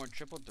get in more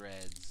triple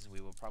threads.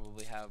 We will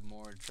probably have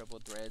more triple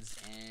threads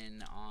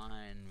in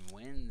on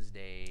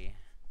Wednesday,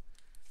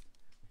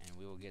 and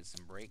we will get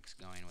some breaks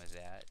going with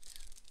that.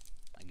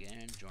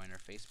 Again, join our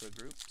Facebook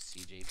group,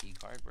 CJP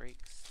Card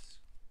Breaks,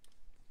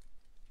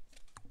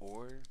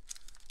 or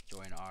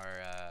join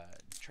our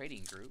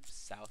trading group,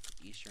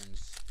 Southeastern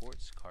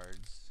Sports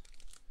Cards.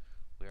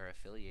 We are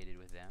affiliated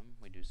with them.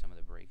 We do some of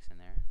the breaks in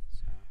there.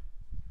 So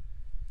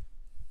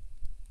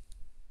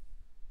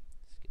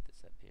let's get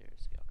this up here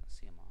so y'all can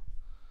see them all.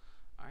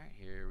 Alright,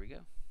 here we go.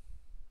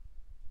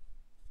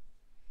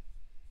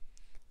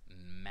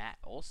 Matt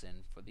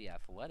Olson for the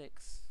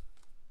Athletics.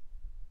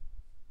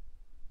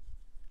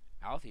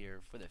 Althier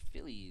for the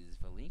Phillies.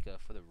 Valinka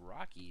for the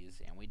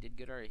Rockies. And we did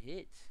get our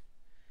hit.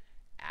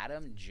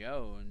 Adam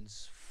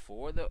Jones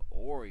for the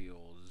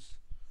Orioles.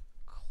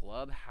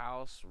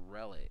 Clubhouse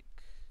Relic.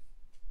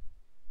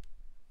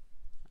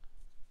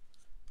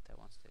 That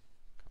wants to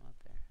come up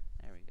there.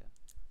 There we go.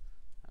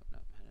 Oh, no.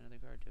 Had another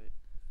card to it.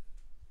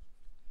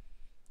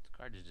 This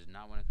card just did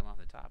not want to come off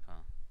the top,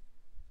 huh?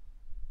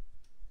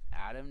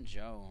 Adam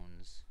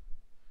Jones.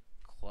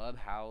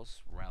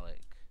 Clubhouse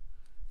Relic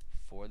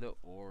for the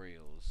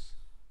Orioles.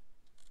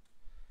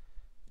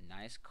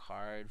 Nice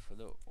card for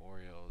the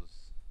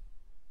Orioles.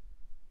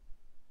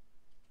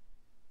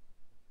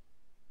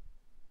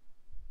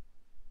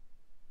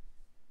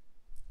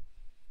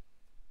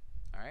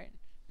 Alright,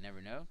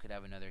 never know. Could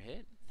have another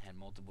hit. Had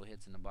multiple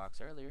hits in the box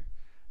earlier.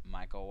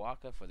 Michael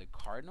Wacha for the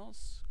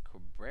Cardinals.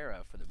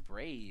 Cabrera for the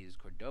Braves.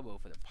 Cordoba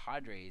for the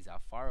Padres.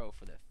 Alfaro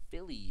for the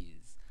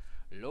Phillies.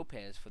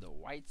 Lopez for the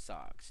White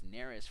Sox.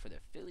 Neris for the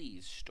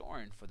Phillies.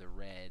 Storen for the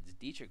Reds.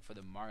 Dietrich for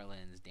the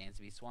Marlins.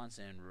 Dansby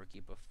Swanson, rookie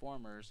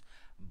performers.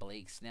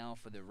 Blake Snell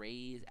for the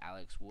Rays.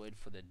 Alex Wood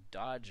for the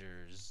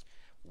Dodgers.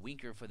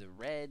 Winker for the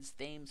Reds.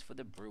 Thames for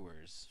the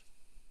Brewers.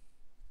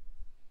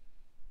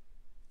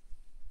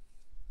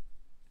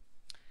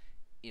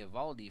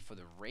 Eovaldi for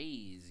the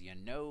Rays.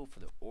 Yano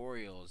for the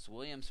Orioles.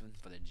 Williamson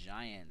for the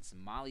Giants.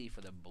 Molly for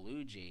the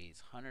Blue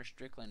Jays. Hunter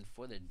Strickland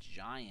for the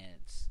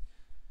Giants.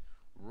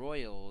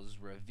 Royals,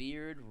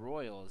 revered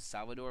Royals,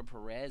 Salvador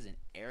Perez and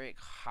Eric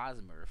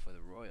Hosmer for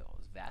the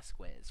Royals.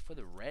 Vasquez for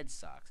the Red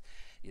Sox.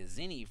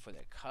 Yazini for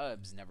the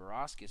Cubs.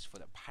 Neverauskas for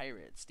the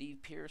Pirates.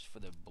 Steve Pearce for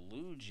the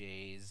Blue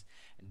Jays.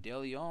 De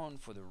Leon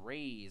for the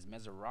Rays.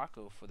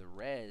 Mesoraco for the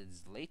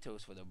Reds.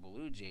 Latos for the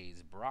Blue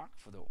Jays. Brock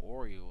for the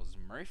Orioles.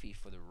 Murphy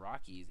for the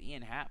Rockies.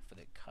 Ian Happ for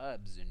the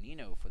Cubs.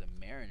 Zunino for the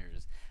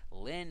Mariners.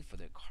 Lynn for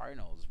the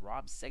Cardinals.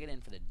 Rob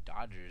Segedin for the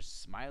Dodgers.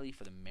 Smiley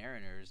for the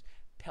Mariners.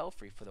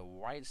 Pelfrey for the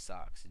White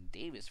Sox.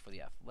 Davis for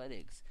the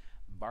Athletics.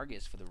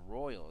 Vargas for the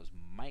Royals.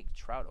 Mike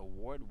Trout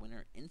Award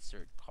winner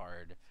insert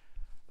card.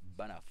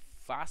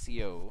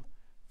 Bonifacio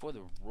for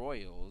the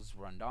Royals.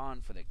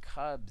 Rondon for the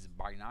Cubs.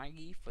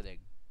 Barnagi for the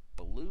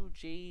Blue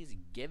Jays.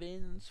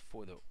 Givens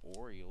for the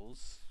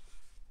Orioles.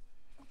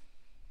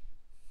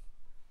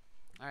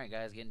 Alright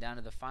guys, getting down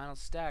to the final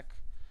stack.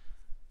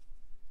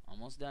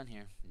 Almost done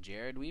here.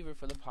 Jared Weaver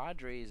for the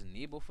Padres.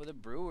 Nebel for the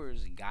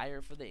Brewers.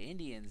 Geyer for the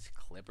Indians.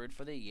 Clippard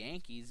for the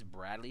Yankees.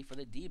 Bradley for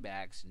the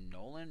D-backs.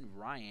 Nolan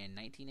Ryan,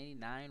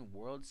 1989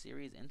 World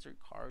Series insert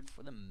card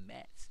for the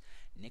Mets.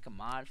 Nick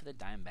Ahmad for the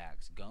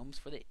Diamondbacks. Gomes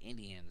for the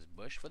Indians.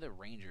 Bush for the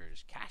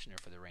Rangers. Cashner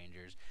for the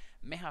Rangers.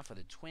 Meja for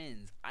the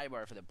Twins.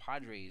 Ibar for the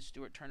Padres.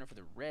 Stuart Turner for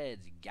the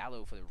Reds.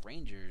 Gallo for the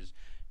Rangers.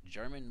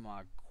 German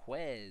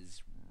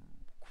Marquez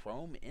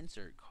Chrome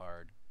insert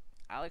card.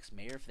 Alex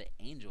Mayer for the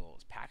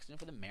Angels. Paxton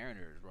for the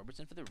Mariners.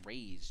 Robertson for the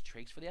Rays.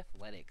 Trakes for the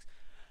Athletics.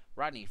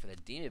 Rodney for the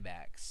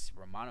Diamondbacks.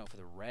 Romano for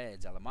the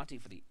Reds.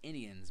 Alamonte for the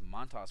Indians.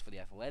 Montas for the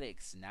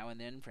Athletics. Now and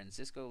then,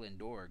 Francisco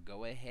Lindor.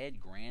 Go-ahead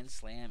grand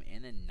slam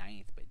in the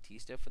 9th.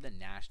 Batista for the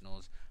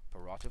Nationals.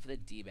 Peralta for the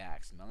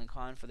D-backs.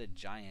 Melancon for the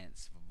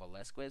Giants.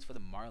 Velasquez for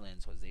the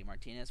Marlins. Jose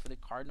Martinez for the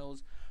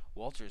Cardinals.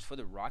 Walters for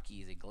the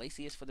Rockies.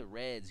 Iglesias for the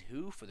Reds.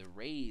 Hu for the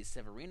Rays.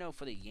 Severino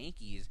for the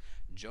Yankees.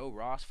 Joe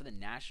Ross for the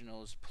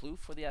Nationals. Plouffe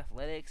for the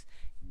Athletics.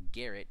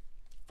 Garrett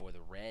for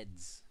the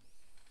Reds.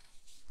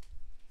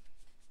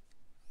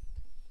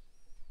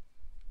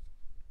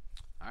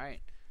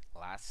 Alright,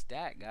 last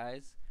stat,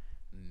 guys.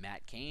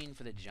 Matt Cain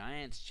for the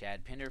Giants.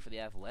 Chad Pinder for the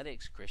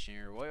Athletics. Christian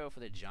Arroyo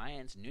for the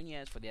Giants.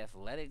 Nunez for the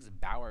Athletics.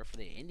 Bauer for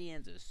the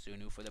Indians.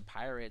 Osunu for the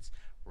Pirates.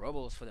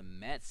 Robles for the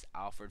Mets.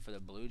 Alford for the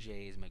Blue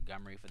Jays.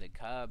 Montgomery for the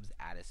Cubs.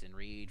 Addison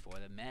Reed for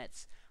the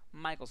Mets.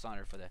 Michael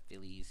Saunders for the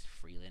Phillies.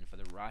 Freeland for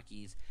the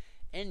Rockies.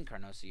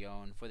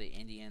 Encarnacion for the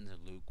Indians,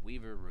 Luke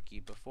Weaver, rookie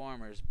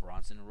performers,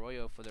 Bronson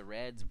Arroyo for the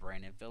Reds,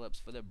 Brandon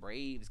Phillips for the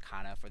Braves,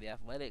 Kana for the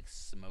Athletics,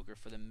 Smoker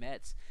for the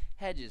Mets,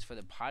 Hedges for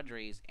the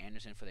Padres,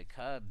 Anderson for the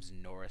Cubs,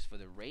 Norris for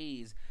the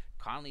Rays,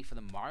 Conley for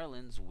the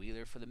Marlins,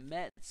 Wheeler for the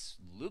Mets,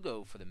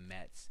 Lugo for the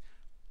Mets,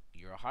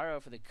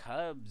 Urahara for the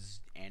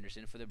Cubs,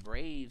 Anderson for the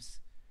Brewers,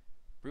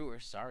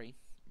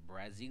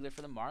 Brad Ziegler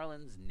for the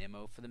Marlins,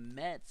 Nimmo for the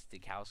Mets,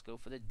 DeCalsco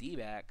for the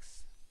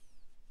D-backs,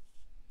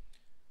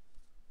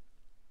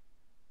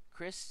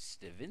 Chris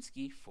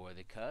Stavinsky for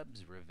the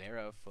Cubs,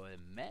 Rivera for the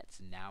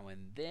Mets, now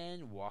and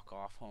then,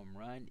 walk-off home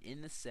run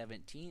in the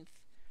 17th.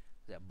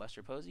 Is that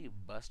Buster Posey?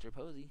 Buster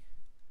Posey.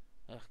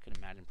 Ugh, couldn't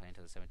imagine playing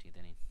until the 17th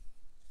inning.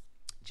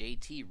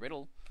 JT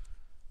Riddle,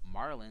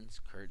 Marlins,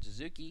 Kurt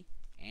Suzuki,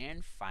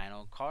 and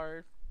final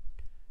card,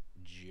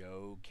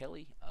 Joe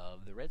Kelly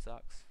of the Red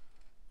Sox.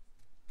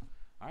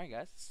 Alright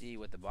guys, let's see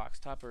what the box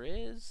topper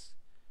is.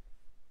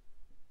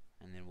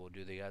 And then we'll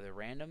do the other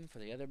random for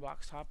the other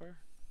box topper.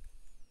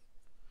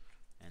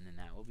 And then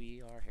that will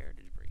be our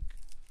heritage break.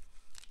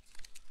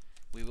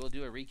 We will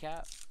do a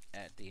recap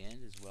at the end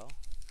as well.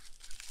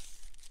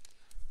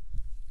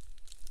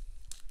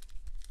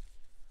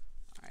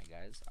 Alright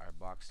guys, our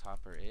box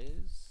topper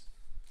is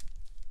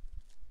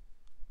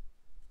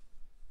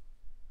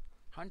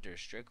Hunter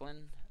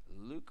Strickland,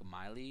 Luke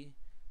Miley,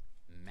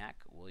 Mac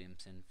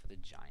Williamson for the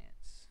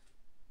Giants.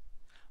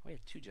 We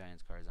have 2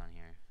 Giants cards on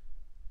here.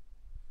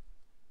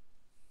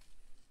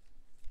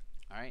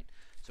 Alright,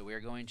 so we are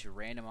going to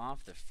random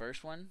off the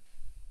first one.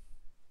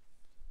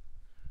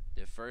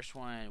 The first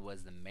one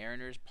was the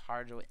Mariners,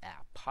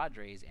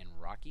 Padres, and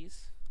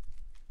Rockies.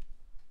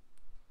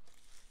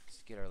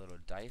 Let's get our little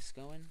dice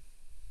going.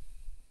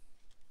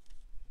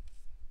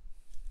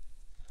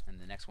 And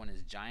the next one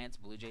is Giants,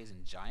 Blue Jays,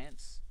 and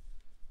Giants.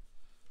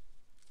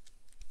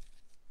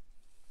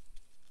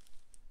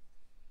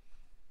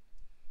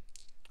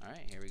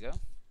 Alright, here we go.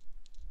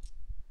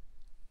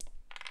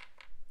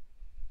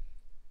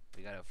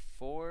 We got a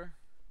 4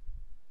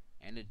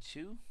 and a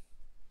 2.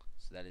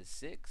 So that is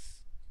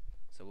 6.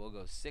 So we'll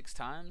go 6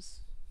 times.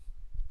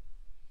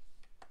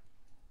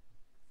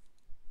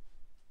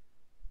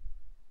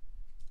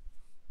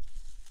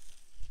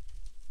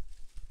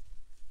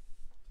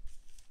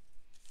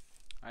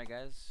 Alright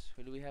guys,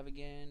 who do we have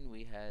again?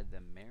 We had the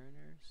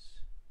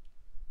Mariners,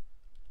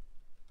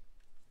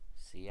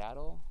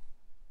 Seattle,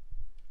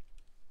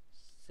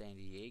 San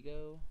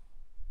Diego,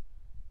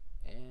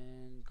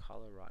 and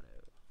Colorado.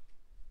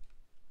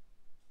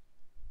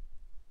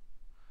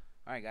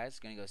 Alright guys,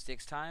 gonna go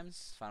 6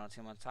 times. Final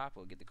team on top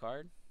will get the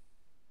card.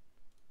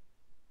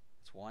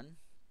 It's 1,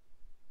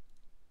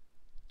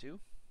 2,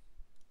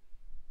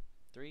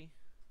 3,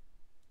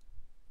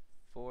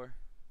 4,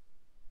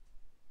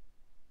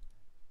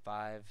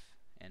 5,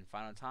 and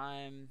final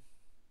time,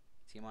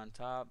 team on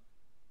top,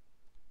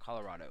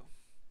 Colorado.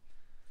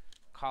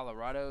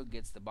 Colorado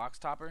gets the box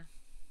topper.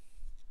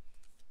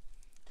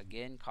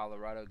 Again,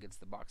 Colorado gets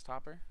the box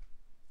topper.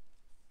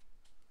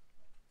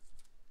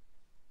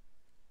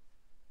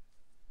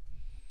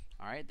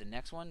 Alright, the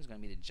next one is going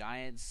to be the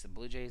Giants, the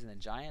Blue Jays, and the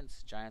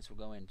Giants. Giants will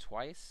go in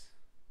twice.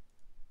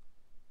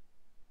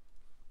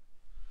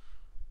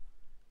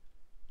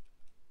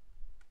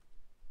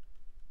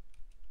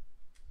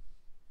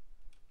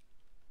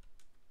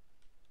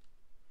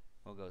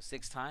 We'll go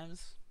 6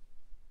 times.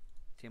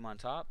 Team on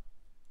top.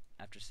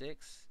 After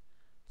 6,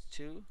 it's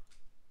 2,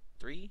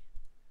 3,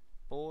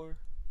 4,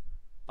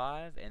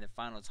 5, and the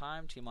final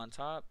time, team on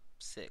top,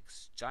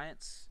 6.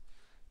 Giants.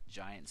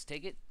 Giants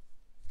take it.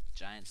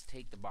 Giants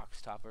take the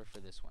box topper for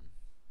this one.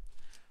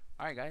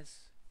 Alright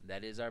guys,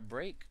 that is our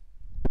break.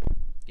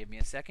 Give me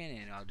a second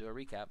and I'll do a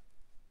recap.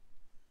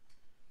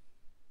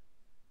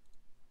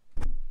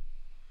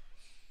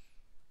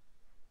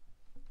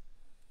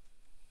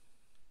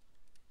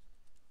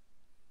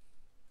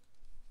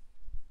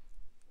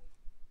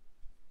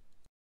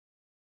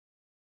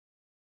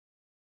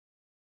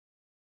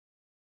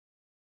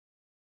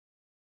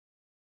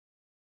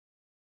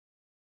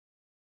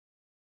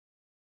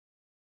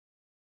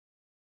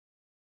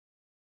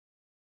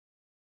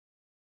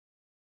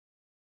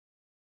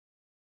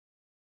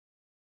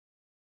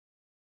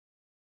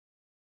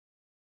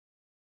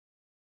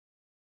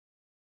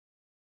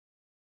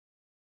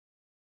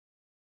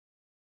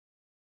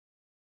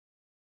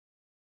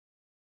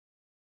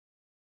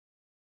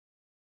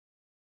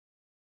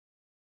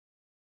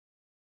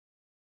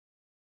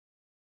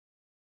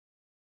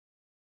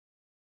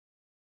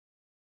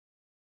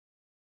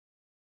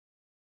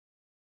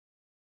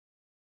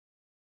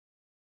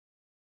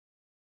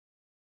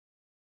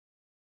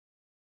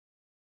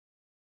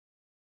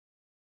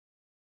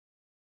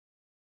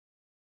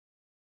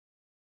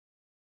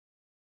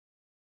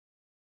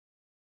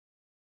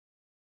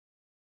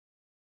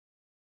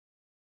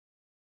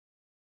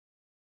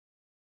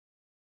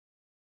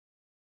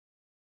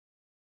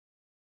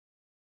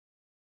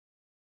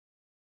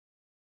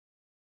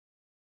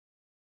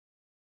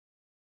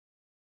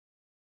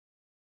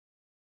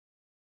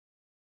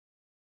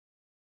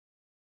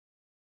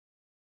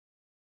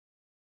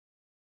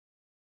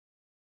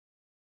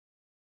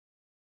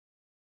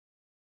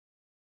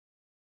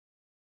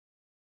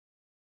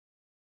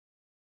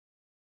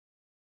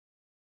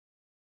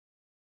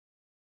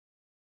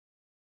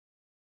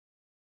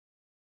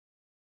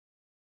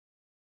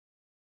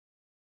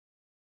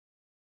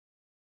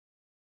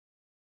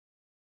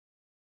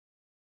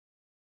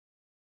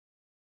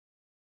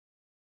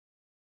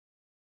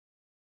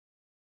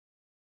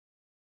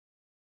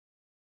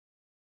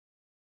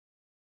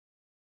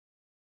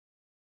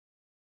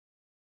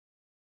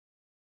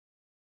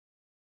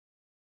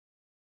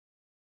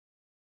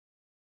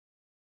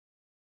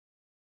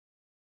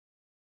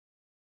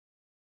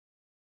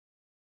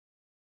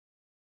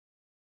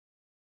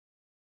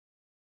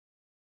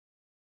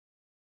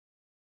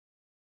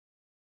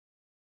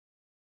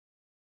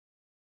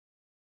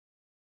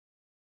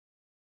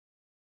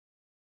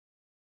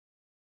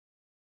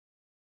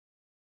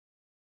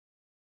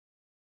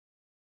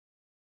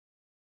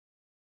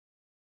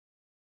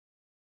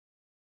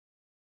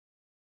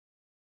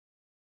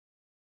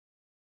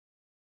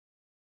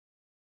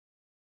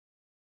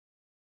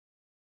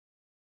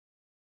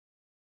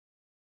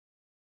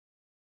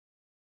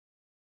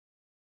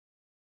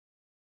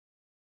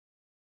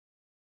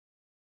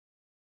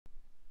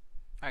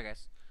 Alright,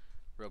 guys.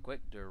 Real quick,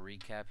 do a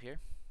recap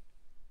here.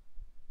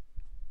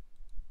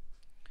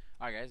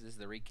 Alright, guys. This is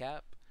the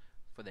recap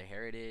for the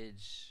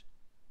Heritage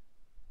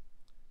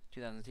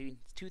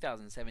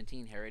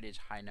 2017 Heritage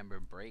High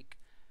Number Break.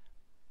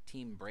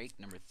 Team Break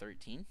number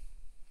 13.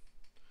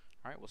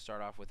 Alright, we'll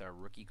start off with our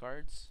rookie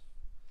cards.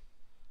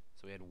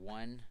 So we had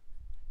 1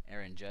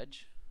 Aaron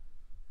Judge.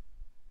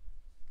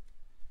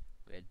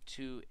 We had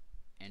 2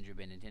 Andrew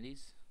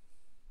Benintendis.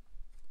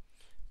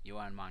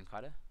 Yohan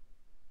Moncada.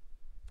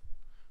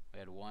 We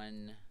had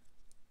 1,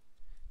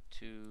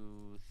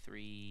 2,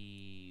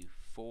 3,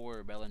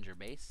 4 Bellinger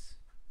base.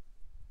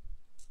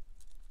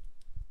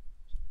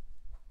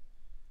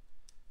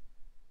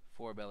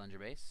 4 Bellinger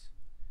base.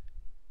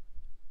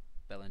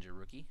 Bellinger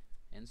rookie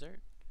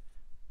insert.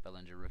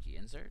 Bellinger rookie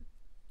insert.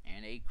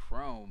 And a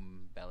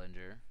chrome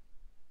Bellinger.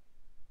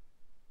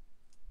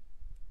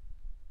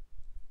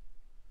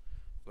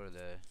 Go to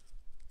the.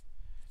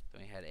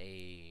 Then we had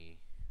a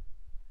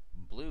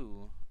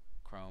blue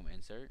chrome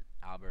insert,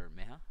 Albert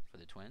Meja for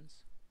the Twins.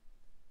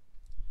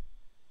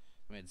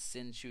 We had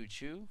Sin Choo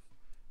Choo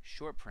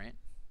short print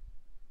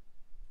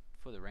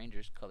for the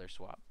Rangers, color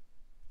swap.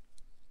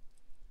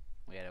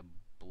 We had a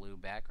blue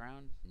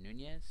background,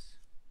 Nunez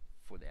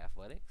for the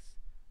Athletics.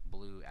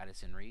 Blue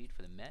Addison Reed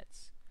for the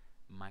Mets.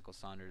 Michael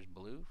Saunders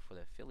blue for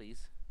the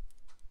Phillies.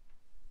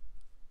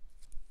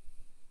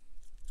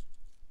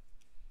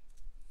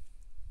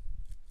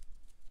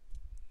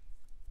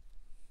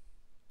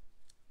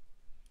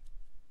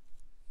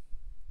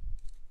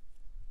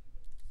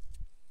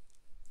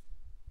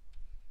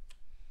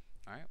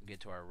 Alright, we get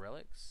to our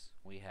relics.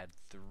 We had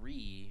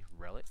 3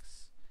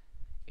 relics.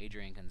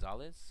 Adrian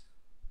Gonzalez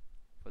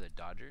for the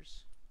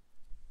Dodgers.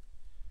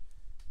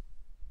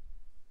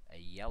 A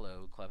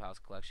yellow Clubhouse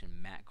Collection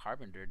Matt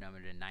Carpenter,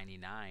 number to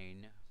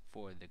 99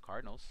 for the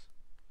Cardinals.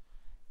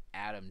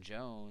 Adam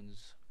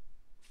Jones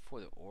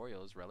for the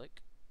Orioles relic.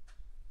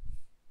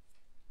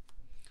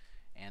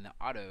 And the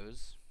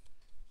autos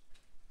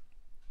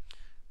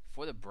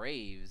for the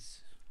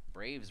Braves.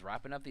 Braves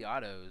wrapping up the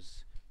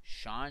autos.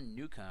 Sean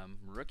Newcomb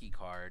rookie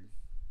card.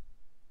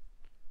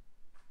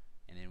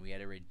 And then we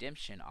had a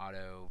redemption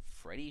auto,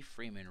 Freddie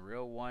Freeman,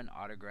 Real 1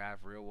 autograph,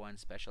 Real 1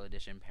 special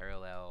edition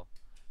parallel,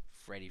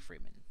 Freddie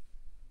Freeman.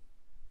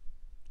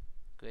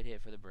 Good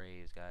hit for the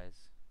Braves,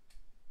 guys.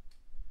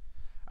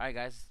 Alright,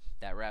 guys,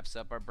 that wraps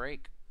up our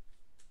break.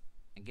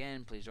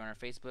 Again, please join our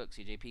Facebook,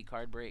 CJP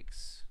Card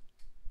Breaks.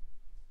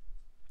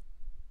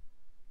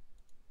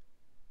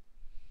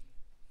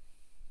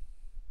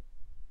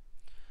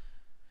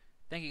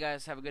 Thank you,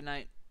 guys. Have a good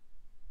night.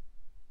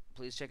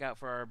 Please check out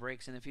for our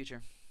breaks in the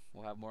future.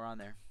 We'll have more on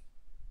there.